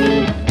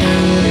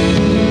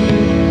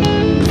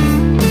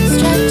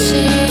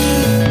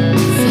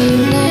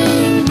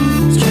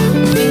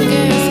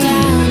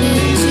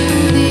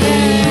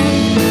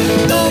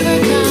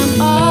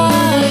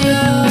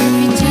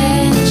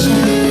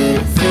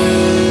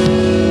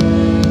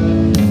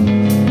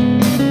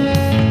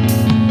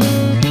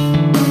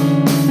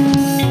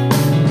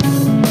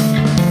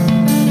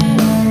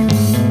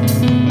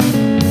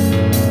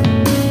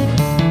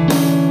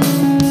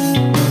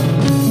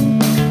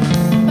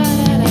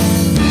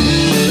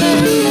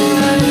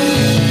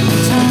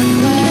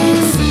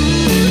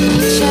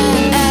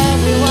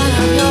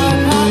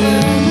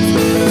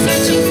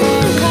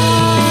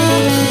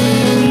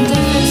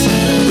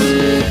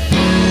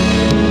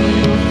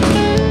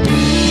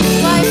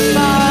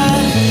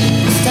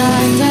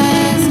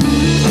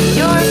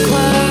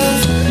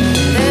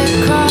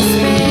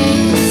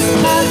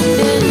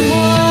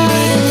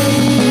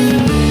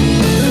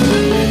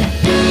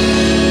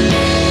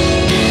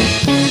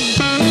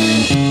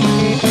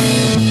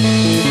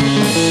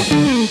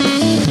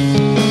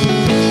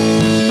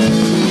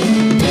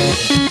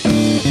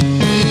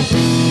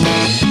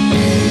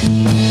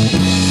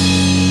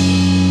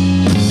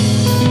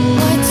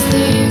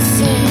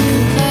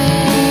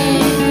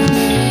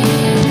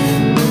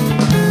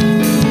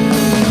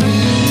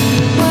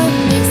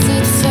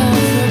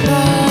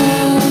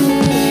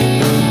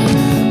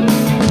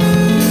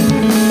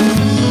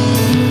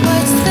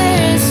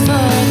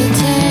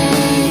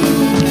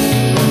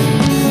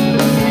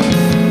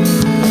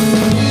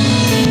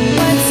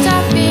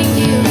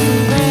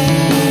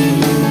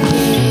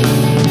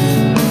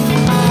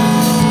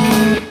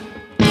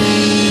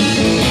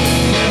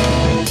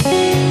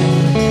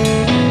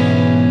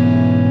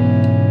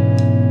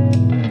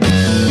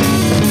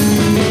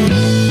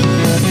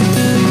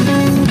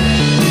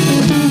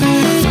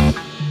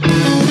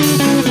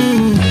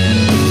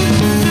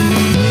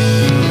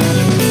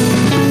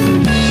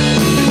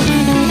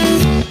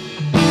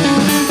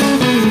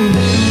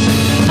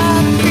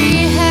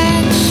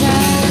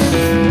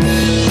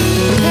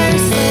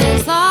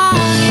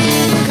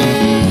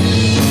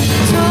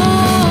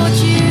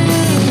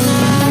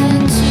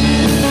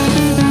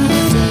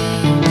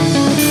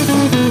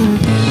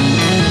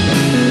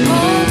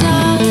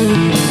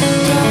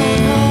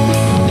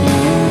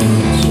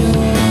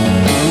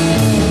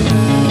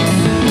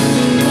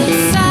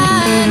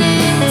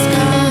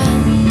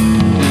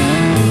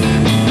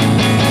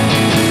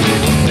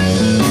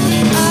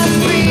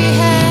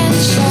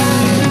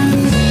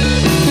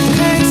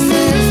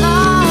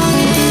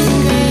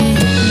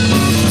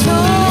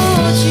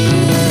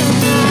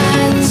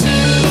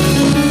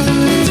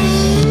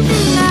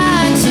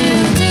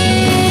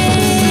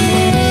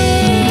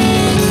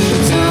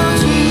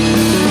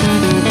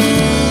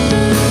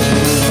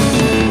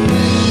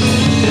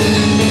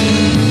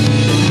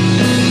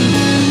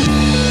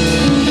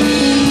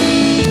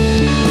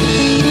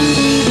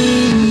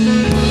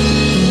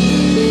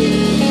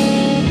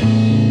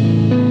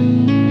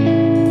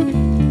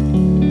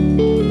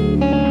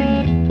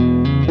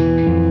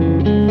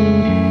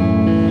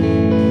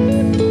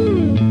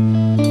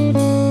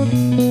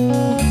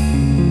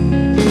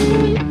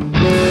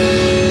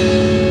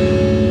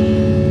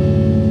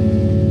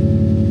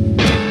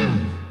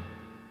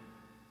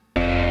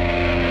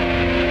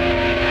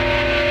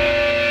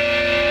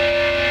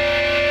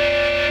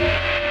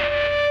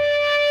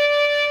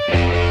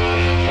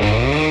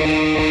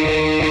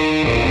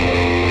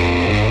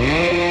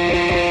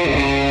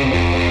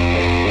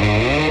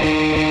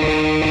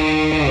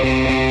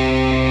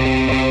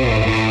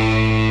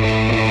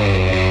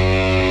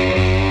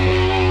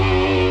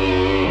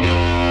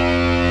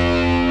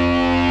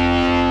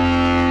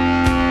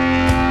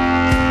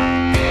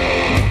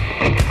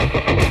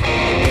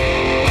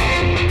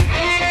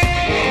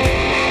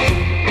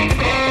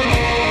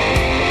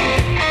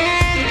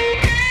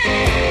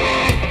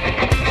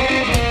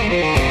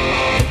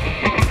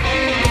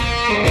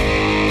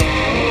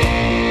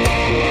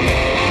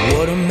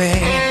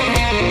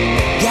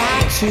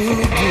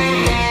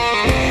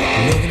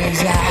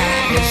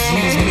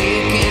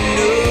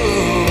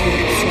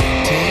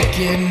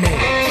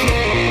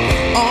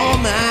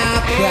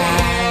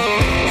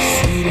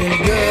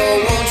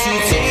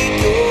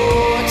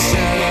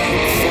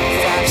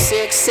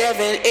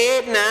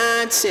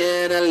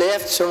 10, I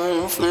left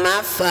home for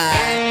my 5.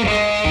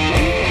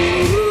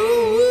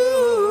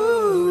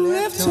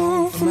 Left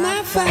home for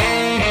my 5.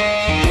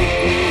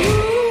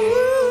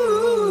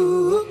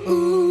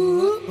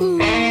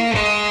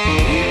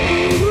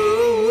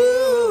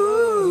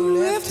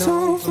 Left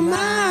home for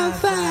my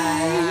 5.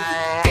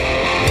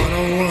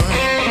 101,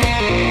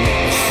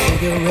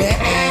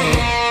 cigarette,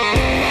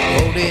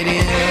 hold it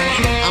in.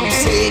 I'm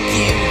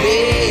taking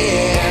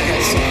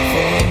beds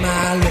for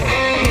my love.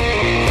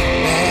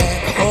 Back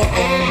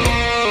home,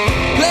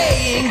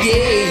 playing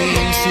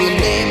games to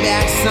lay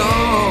back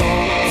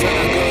songs. And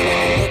I go to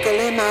nickel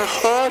in my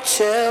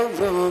hotel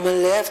room. I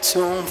left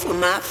home for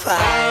my 5.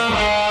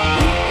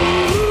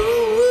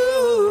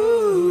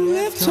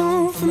 Left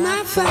home for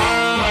my 5.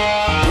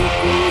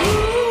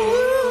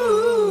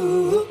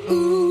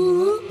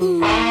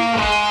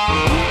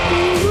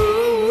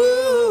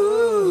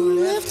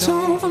 Left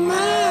home for my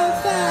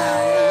 5.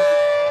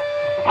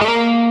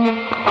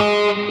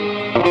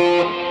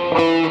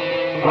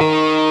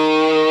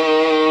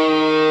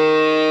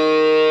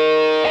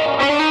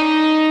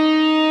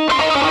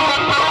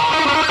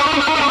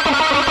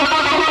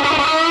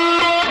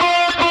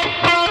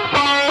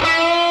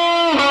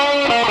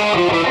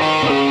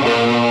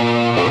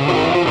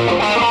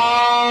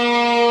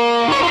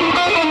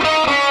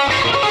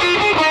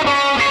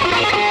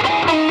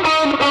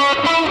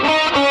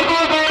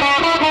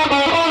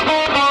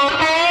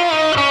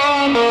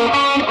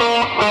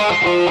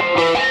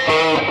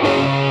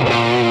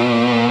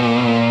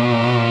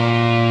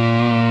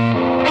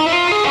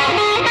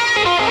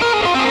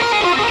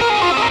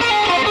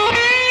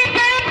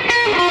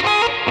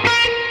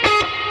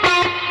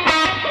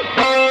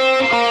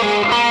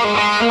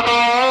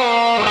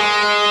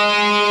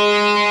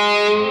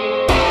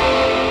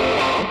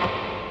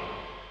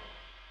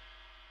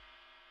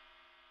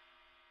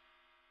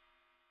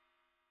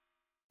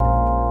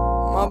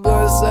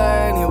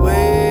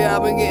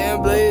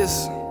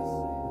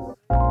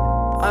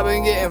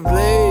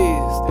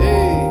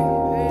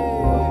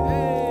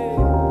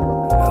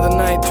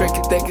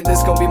 Thinking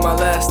this gon' be my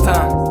last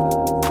time.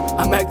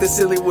 I'm acting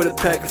silly with a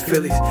pack of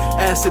Phillies.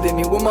 Acid in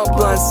me with my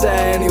blunts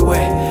at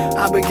anyway.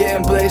 I've been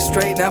getting blazed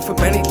straight now for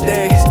many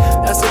days.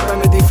 That's a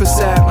remedy for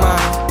sad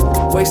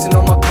minds. Wasting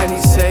all my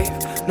pennies safe.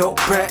 No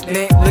brand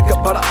name liquor,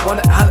 but I want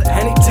it how the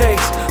Henny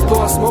tastes.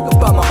 Blowing smoke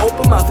about my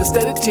open mouth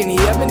instead of genie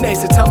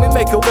emanates. So tell me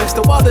make a wish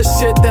to all the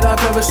shit that I've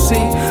ever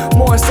seen.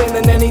 More insane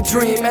than any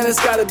dream, and it's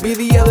gotta be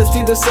the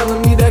LSD that's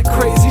selling me that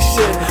crazy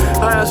shit.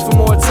 I asked for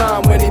more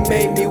time when he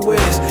made me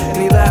wish, and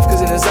he laughed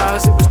cause in his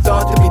eyes it was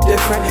thought to be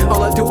different.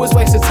 All I do is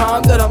waste the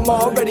time that I'm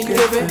already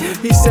living.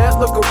 He said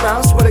look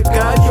around, swear to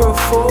God you're a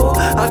fool.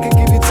 I can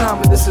give you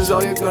time but this is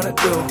all you're gonna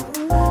do.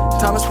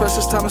 Time is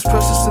precious and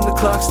the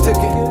clock's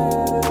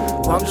ticking.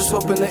 I'm just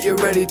hoping that you're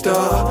ready,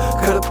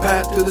 dawg. Cut a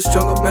path through this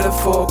jungle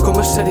metaphorical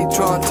machete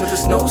drawn till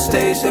there's no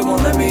stage, they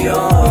won't let me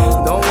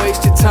on. Don't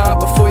waste your time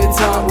before your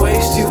time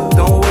wastes you.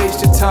 Don't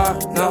waste your time,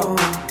 no.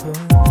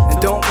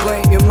 And don't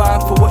blame your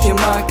mind for what your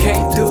mind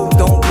can't do.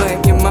 Don't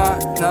blame your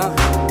mind, nah.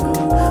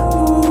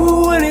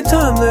 Ooh, any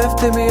time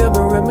left in me, I've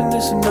been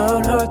reminiscing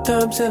on hard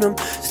times, and I'm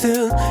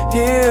still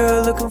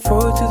here, looking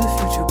forward to the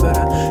future. But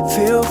I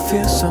feel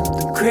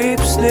something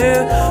creeps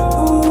near.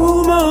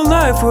 Ooh, my whole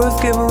life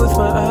worth giving with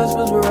my eyes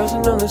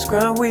mesmerizing on this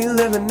ground we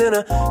living in.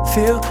 I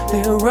feel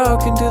near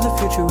rocking to the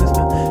future with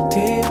my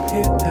team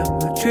here and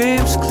my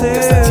dreams clear.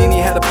 Guess that genie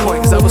had a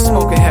point, cause I was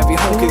smoking heavy.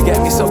 Home could get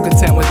me so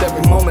content with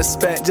every moment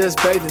spent just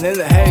bathing in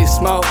the haze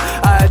smoke.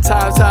 I had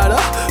time tied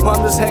up, while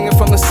I'm just hanging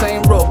from the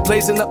same rope,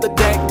 blazing up the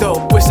dank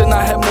dope, wishing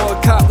I had more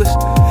accomplished.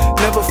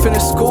 Never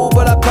finished school,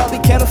 but I probably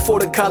can't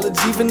afford a college.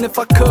 Even if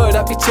I could,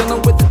 I'd be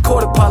chilling with the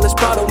quarter polished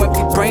bottle,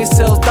 empty brain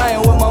cells dying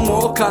with my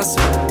moral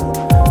concept.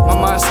 My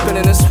mind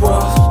spinning in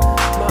swirls,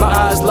 my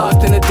eyes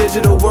locked in a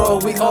digital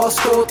world. We all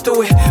scroll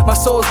through it. My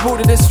soul's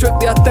rooted, it's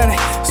strictly authentic.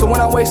 So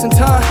when I'm wasting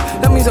time,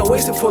 that means I'm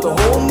wasting for the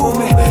whole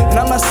movement. And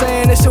I'm not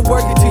saying it should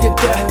work you to your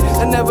death.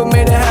 I never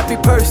made a happy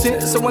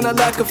person. So when the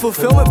lack of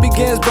fulfillment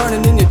begins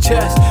burning in your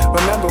chest,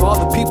 remember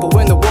all the people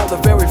in the world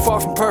are very far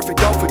from perfect.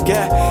 Don't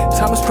forget,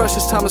 time is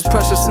precious, and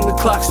the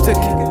clock's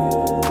ticking.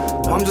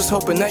 I'm just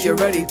hoping that you're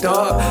ready,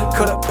 dawg.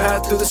 Cut a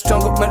path through this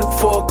jungle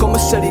metaphorical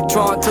machete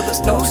drawn till there's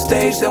no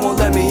stage that won't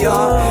let me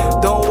on.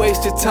 Don't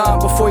waste your time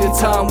before your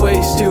time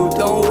wastes you.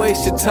 Don't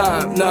waste your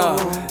time, nah.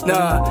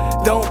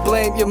 Don't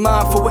blame your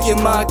mind for what your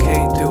mind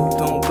can't do.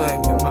 Don't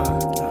blame your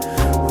mind.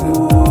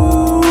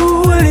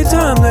 Ooh, any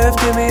time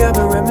left in me, I've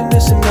been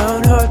reminiscing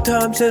on hard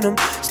times, and I'm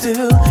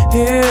still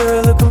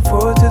here, looking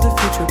forward to the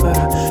future. But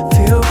I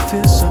feel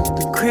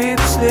something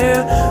creeps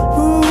near.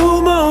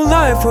 Ooh, my whole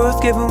life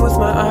worth giving with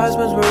my eyes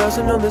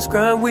mesmerizing on this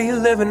ground we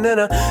living in.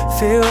 I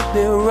feel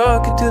near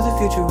rocking to the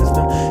future with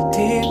my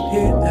team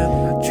here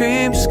and my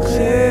dreams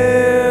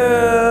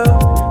clear.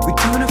 We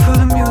tune it for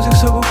the music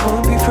so it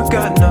won't be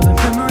forgotten. All the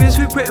memories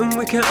we've written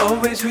we can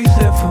always relive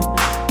them.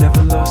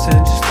 Never lost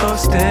and just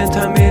lost, and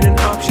time ain't an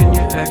option.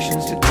 Your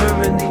actions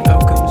determine the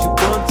outcomes you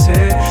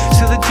wanted.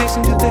 Still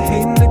adjacent to the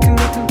hating that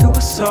connecting to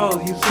us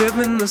all. You live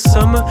in the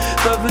summer,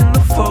 love in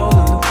the fall,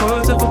 in the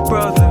words of a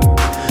brother.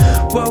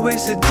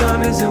 Wasted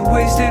time isn't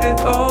wasted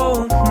at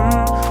all.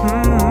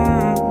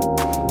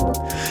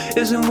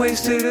 Isn't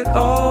wasted at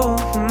all.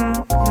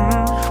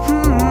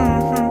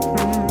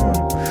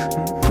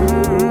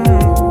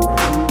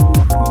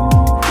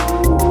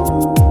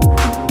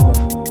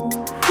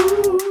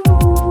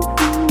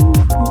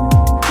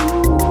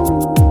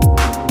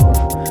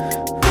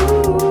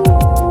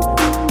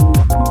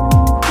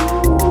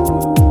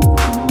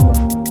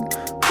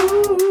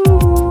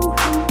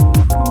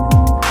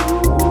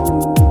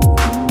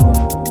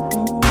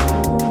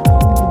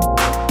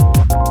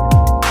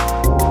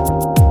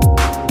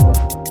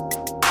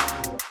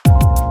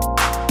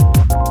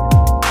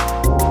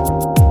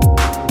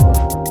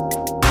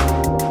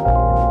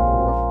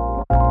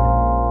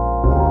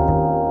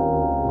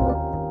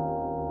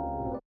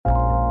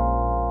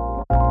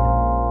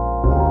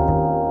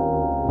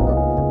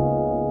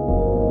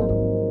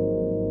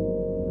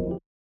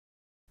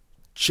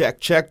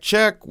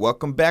 Check.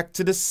 Welcome back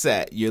to the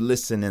set. You're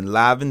listening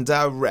live and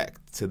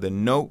direct to the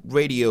Note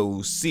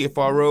Radio,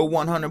 CFRO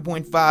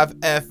 100.5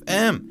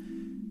 FM.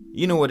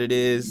 You know what it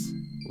is.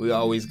 We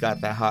always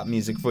got that hot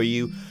music for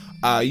you.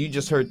 You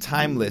just heard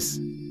Timeless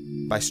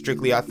by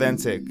Strictly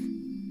Authentic.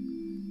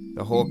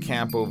 The whole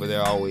camp over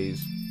there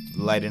always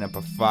lighting up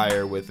a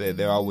fire with it.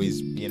 They're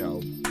always,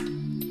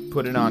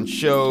 putting on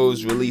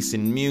shows,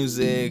 releasing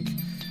music.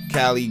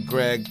 Callie,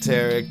 Greg,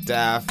 Tarek,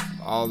 Daff,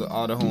 all the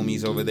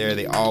homies over there,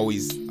 they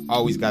always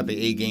got the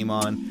A game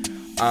on.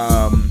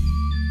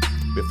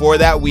 Before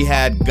that, we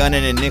had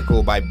Gunnin' and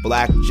Nickel by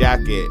Black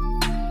Jacket.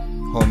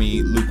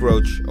 Homie Luke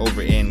Roach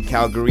over in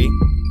Calgary,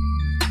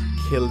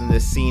 killing the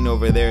scene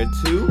over there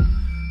too.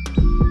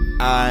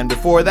 And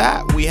before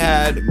that, we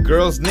had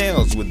Girls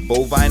Nails with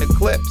Bovine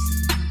Eclipse,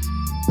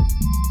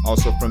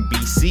 also from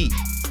BC.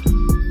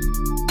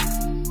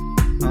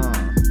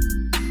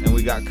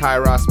 We got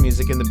Kairos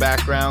music in the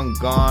background,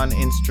 Gone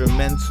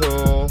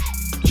Instrumental.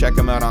 Check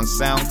them out on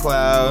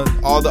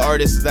SoundCloud. All the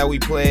artists that we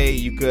play,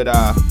 you could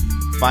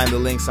find the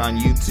links on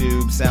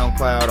YouTube,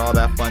 SoundCloud, all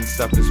that fun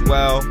stuff as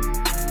well.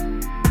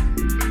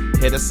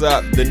 Hit us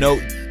up,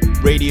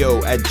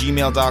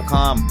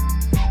 thenoteradio@gmail.com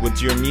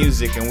with your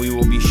music, and we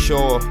will be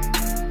sure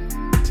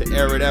to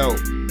air it out.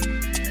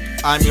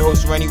 I'm your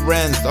host, Rennie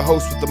Renz, the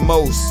host with the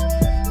most.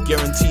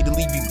 Guaranteed to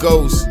leave you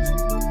ghost.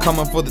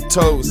 Coming for the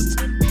toast.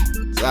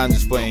 I'm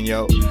just playing,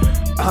 yo. We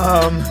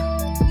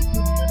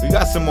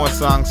got some more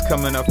songs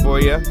coming up for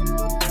you.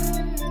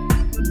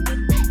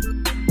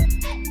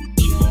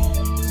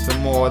 Some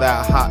more of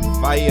that hot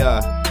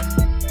fire.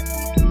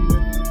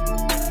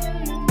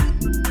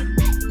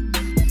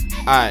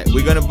 Alright,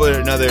 we're gonna put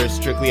another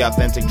Strictly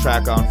Authentic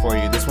track on for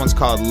you. This one's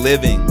called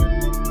Living.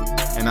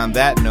 And on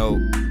that note,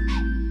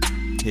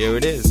 here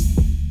it is.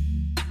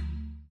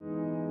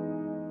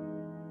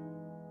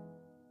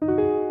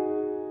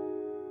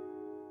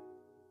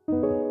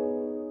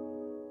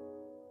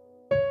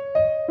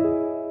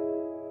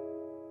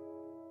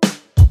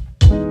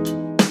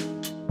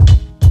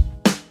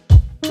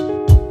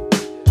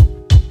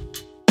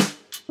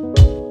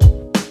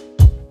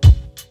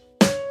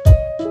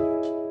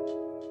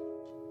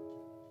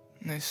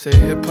 They say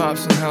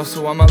hip-hop's in hell,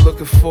 so I'm not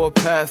looking for a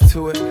path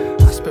to it.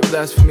 I spit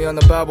blasphemy on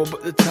the Bible,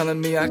 but they're telling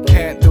me I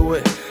can't do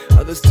it.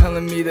 Others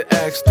telling me to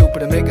act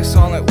stupid and make a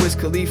song like Wiz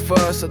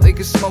Khalifa so they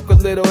can smoke a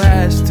little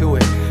hash to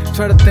it.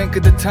 Try to think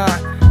of the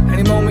time.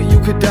 Any moment you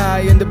could die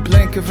in the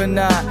blink of an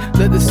eye.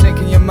 Let this sink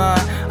in your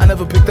mind. I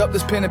never picked up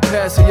this pen and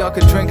pad so y'all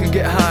could drink and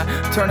get high.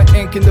 Turning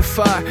ink into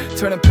fire,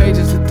 turning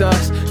pages to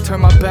dust. Turn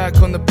my back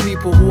on the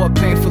people who I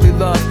painfully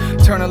love.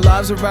 Turning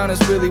lives around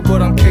is really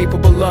what I'm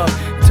capable of.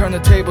 Turn the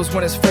tables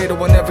when it's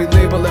fatal on every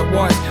label at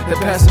once. Then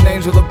pass an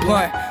angel a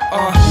blunt.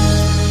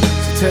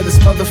 So tear this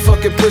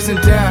motherfucking prison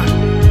down.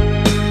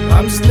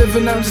 I'm just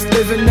living now. I'm just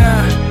living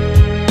now.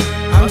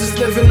 I'm just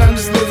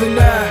living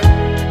now.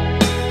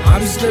 I'm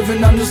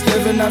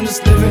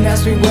just living,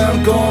 ask me where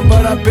I'm going,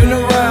 but I've been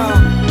around.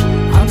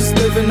 I'm just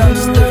living now. I'm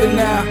just living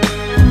now.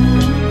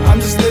 I'm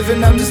just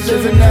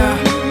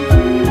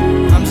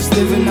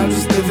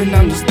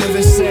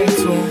living, sing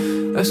to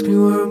 'em. Ask me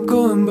where I'm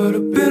going, but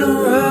I've been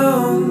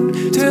around.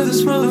 Tear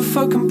this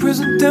motherfucking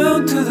prison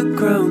down to the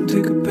ground.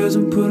 Take a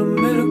peasant, put him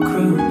in a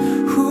crown.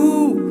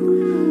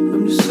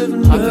 I'm just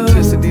living now.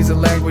 Authenticity's a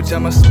language I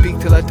must speak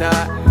till I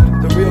die.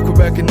 The real could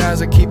recognize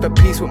I keep at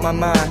peace with my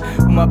mind.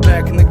 With my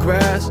back in the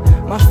grass,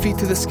 my feet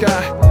to the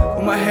sky.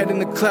 With my head in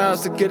the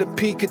clouds to get a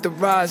peek at the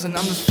rise. And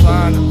I'm just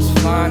flying,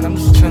 I'm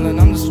just chilling.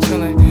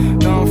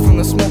 Now I'm from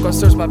the smoke, I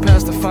search my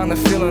past to find the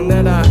feeling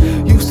that I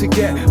used to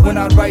get when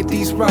I write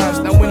these rhymes.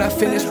 Now when I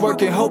finish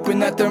working, hoping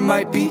that there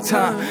might be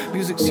time.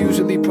 Music's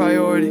usually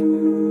priority.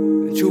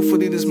 And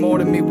truthfully, there's more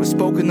to me. What's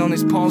spoken on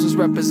these poems is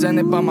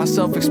represented by my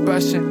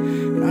self-expression.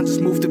 And I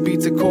just move the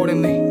beats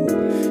accordingly.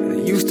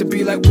 It used to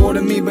be like war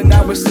to me, but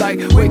now it's like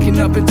waking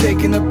up and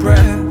taking a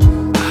breath.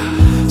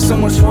 So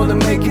much more than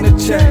making a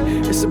check.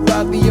 It's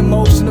about the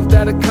emotion of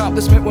that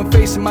accomplishment when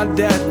facing my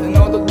death. And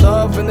all the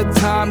love and the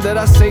time that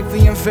I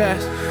safely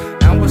invest.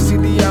 Now I see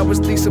the hours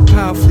leak so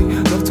powerfully.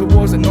 Look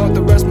towards the north,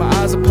 to rest my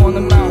eyes upon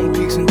the mountain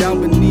peaks. And down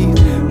beneath,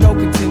 no no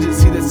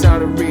contingency that's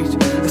out of reach.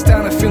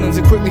 Astounding feelings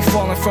are quickly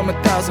falling from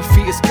 1,000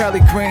 feet. It's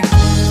Cali Green.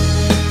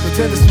 So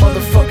tear this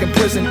motherfucking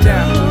prison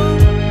down.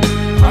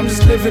 I'm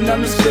just living now.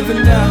 I'm just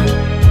living now.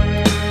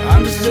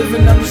 I'm just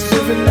living now.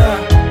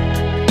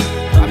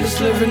 I'm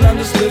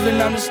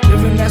just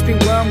living. Ask me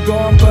where I'm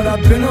going, but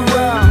I've been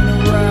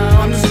around.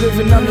 I'm just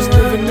living now. I'm just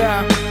living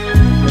now.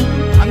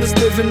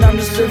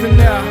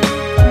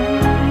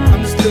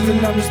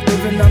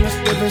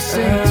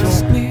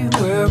 Ask me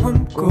where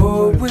I'm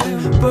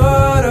going,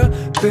 but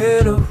I've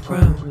been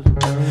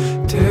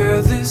around.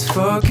 Tear this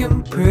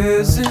fucking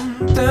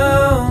prison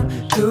down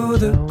to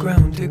the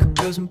ground. Take a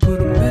peasant,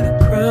 put him in a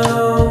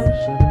crown.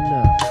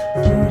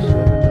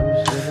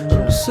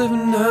 I'm just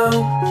living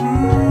now.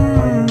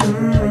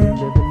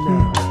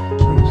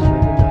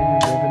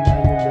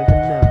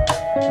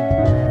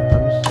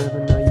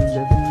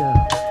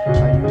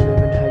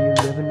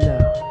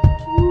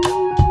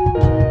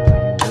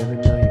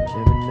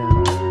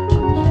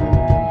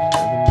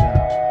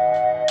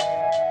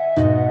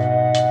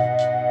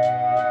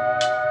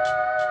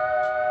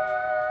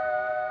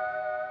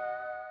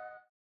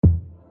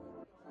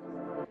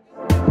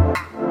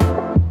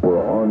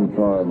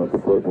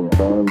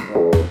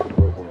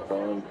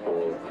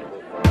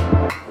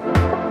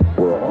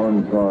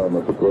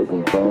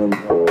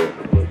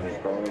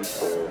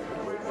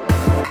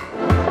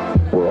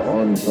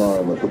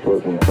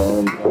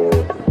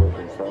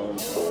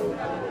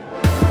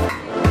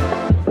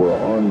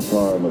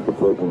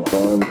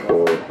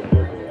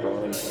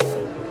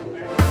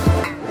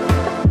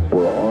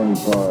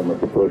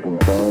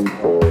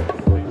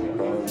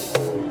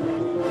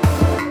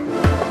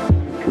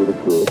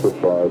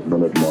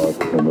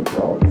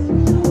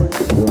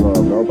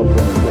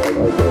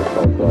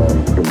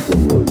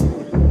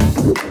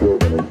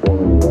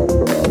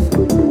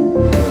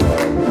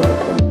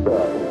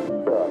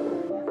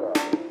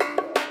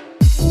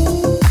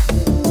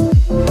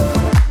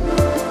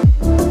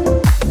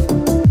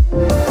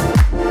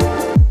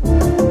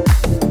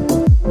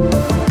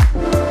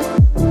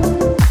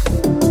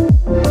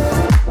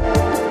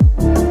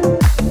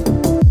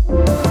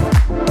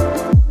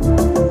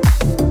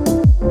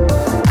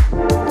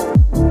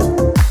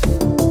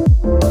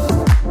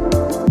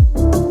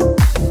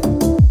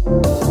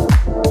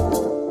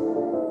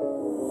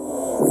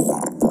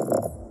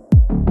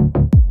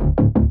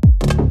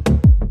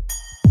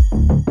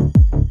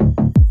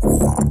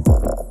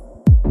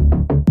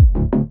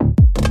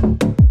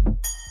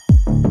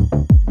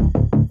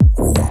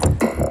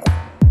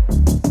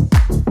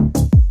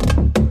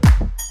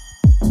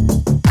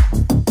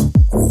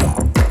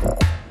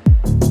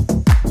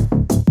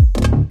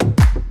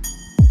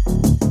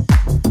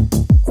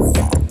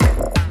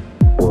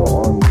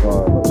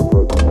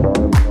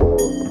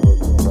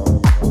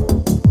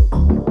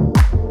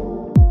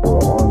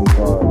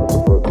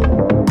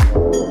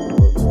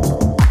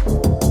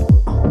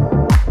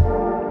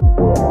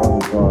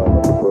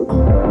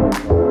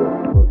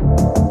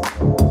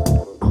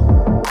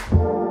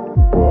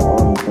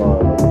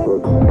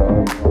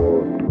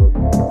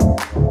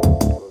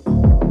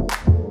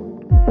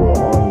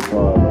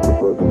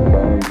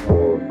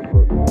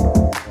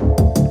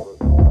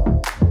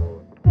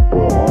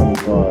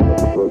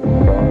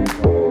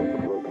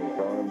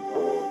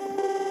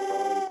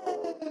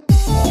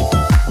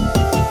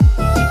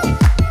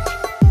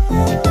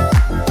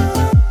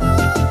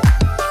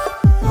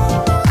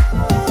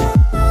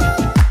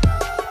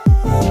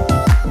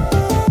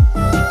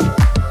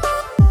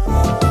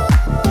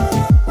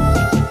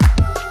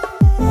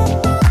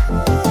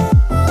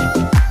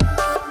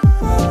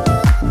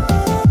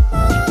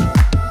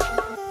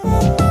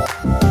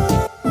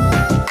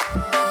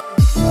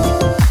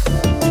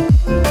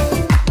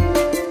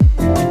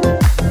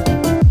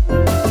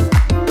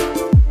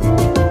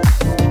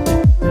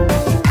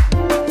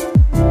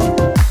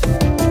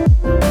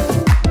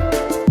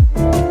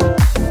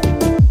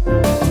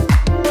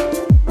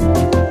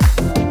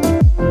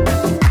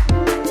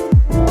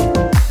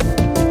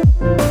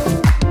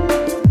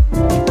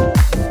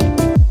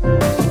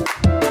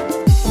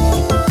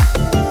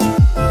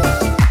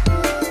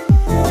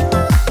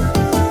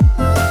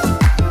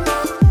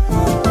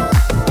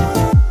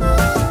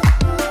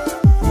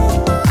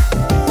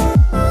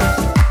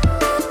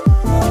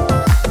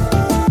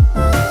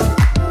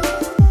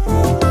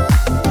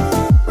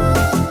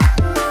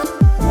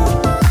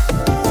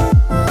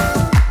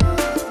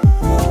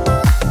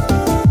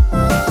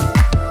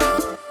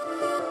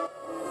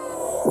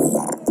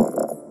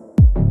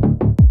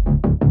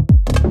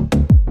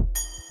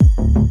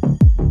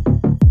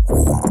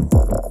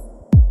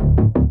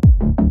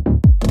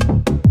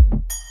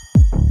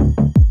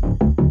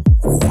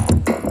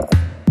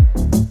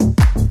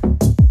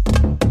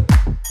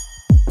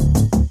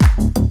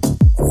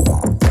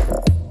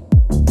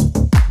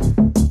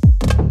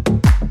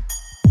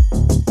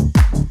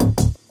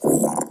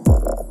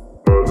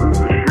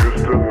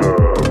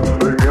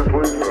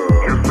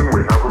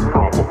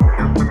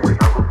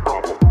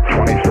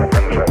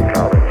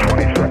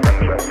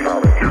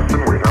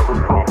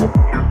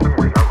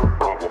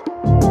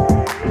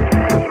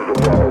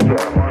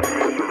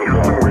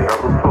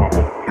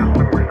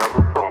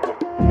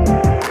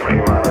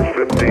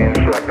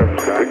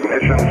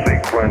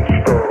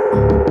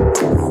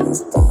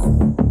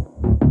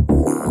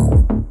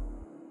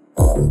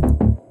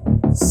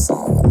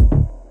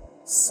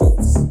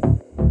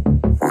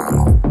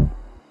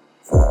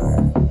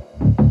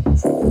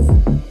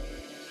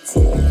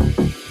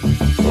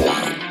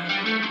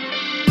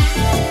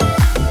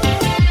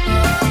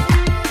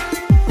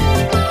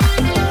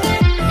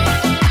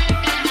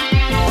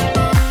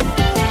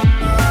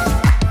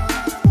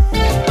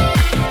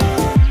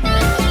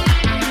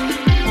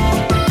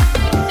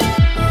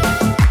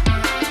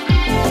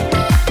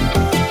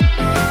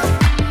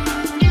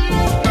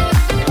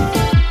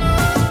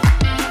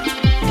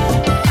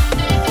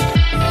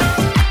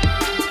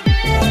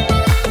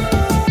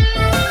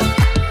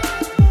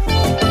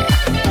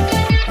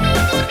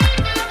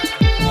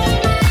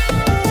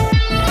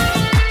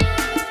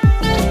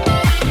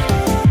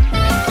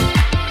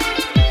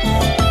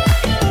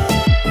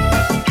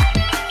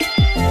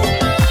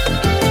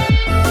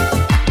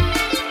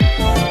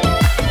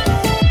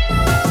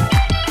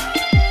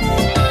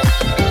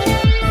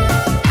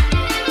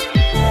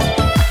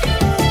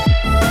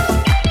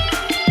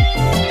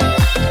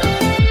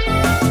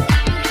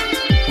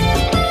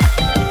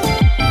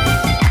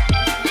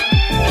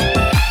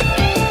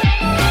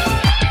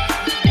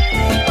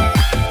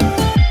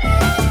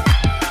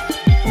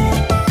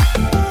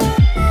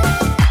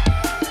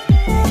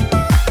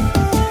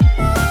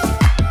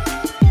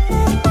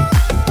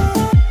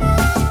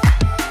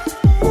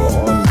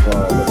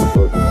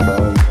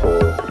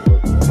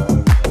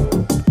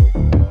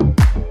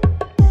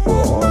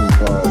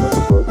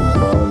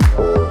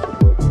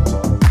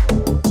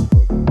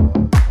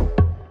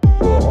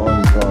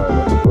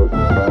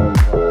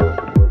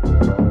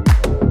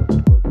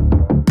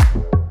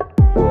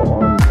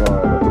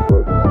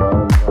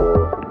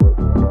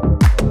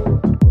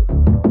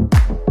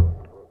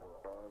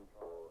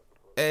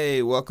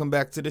 welcome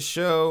back to the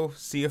show,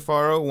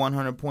 CFRO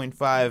 100.5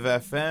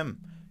 FM.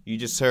 You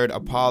just heard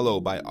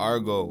Apollo by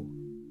Argo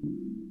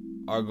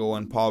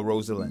and Paul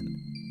Rosalind.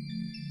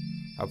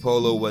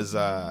 Apollo was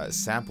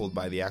sampled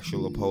by the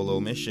actual Apollo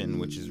mission,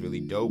 which is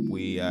really dope.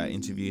 We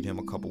interviewed him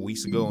a couple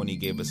weeks ago, and he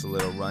gave us a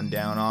little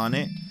rundown on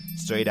it.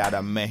 Straight out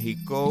of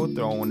Mexico,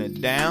 throwing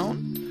it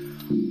down.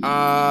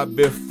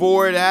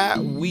 Before that,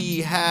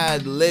 we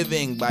had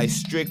Living by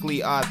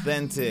Strictly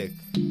Authentic.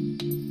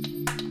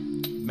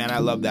 Man, I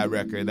love that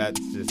record. That's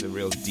just a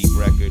real deep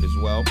record as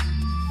well.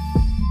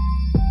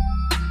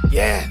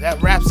 Yeah,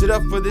 that wraps it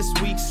up for this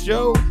week's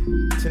show,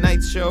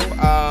 tonight's show.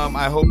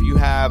 I hope you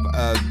have,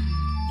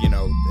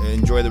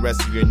 enjoy the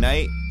rest of your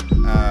night.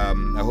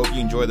 I hope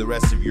you enjoy the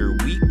rest of your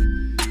week.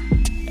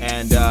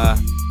 And,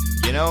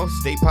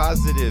 stay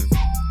positive.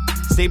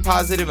 Stay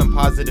positive and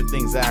positive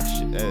things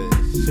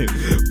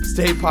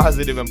stay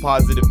positive and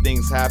positive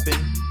things happen.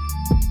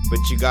 But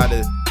you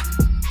gotta...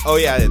 Oh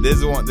yeah, this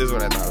is what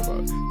I thought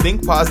about.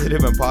 Think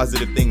positive and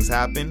positive things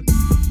happen,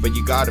 but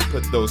you gotta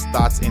put those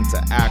thoughts into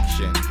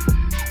action.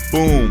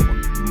 Boom.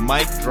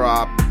 Mic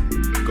drop.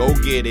 Go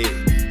get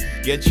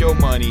it. Get your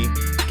money.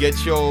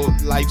 Get your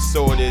life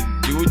sorted.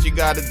 Do what you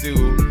gotta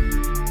do.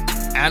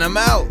 And I'm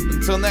out.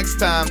 Until next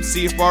time,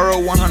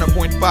 CFRO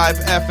 100.5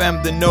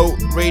 FM, The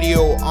Note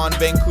Radio on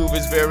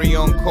Vancouver's very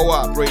own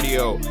Co-op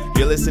Radio.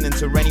 You're listening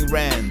to Rennie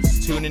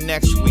Rands. Tune in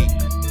next week,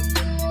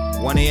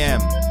 1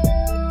 a.m.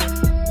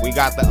 We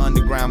got the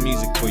underground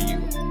music for you.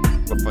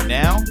 But for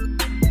now,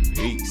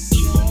 peace.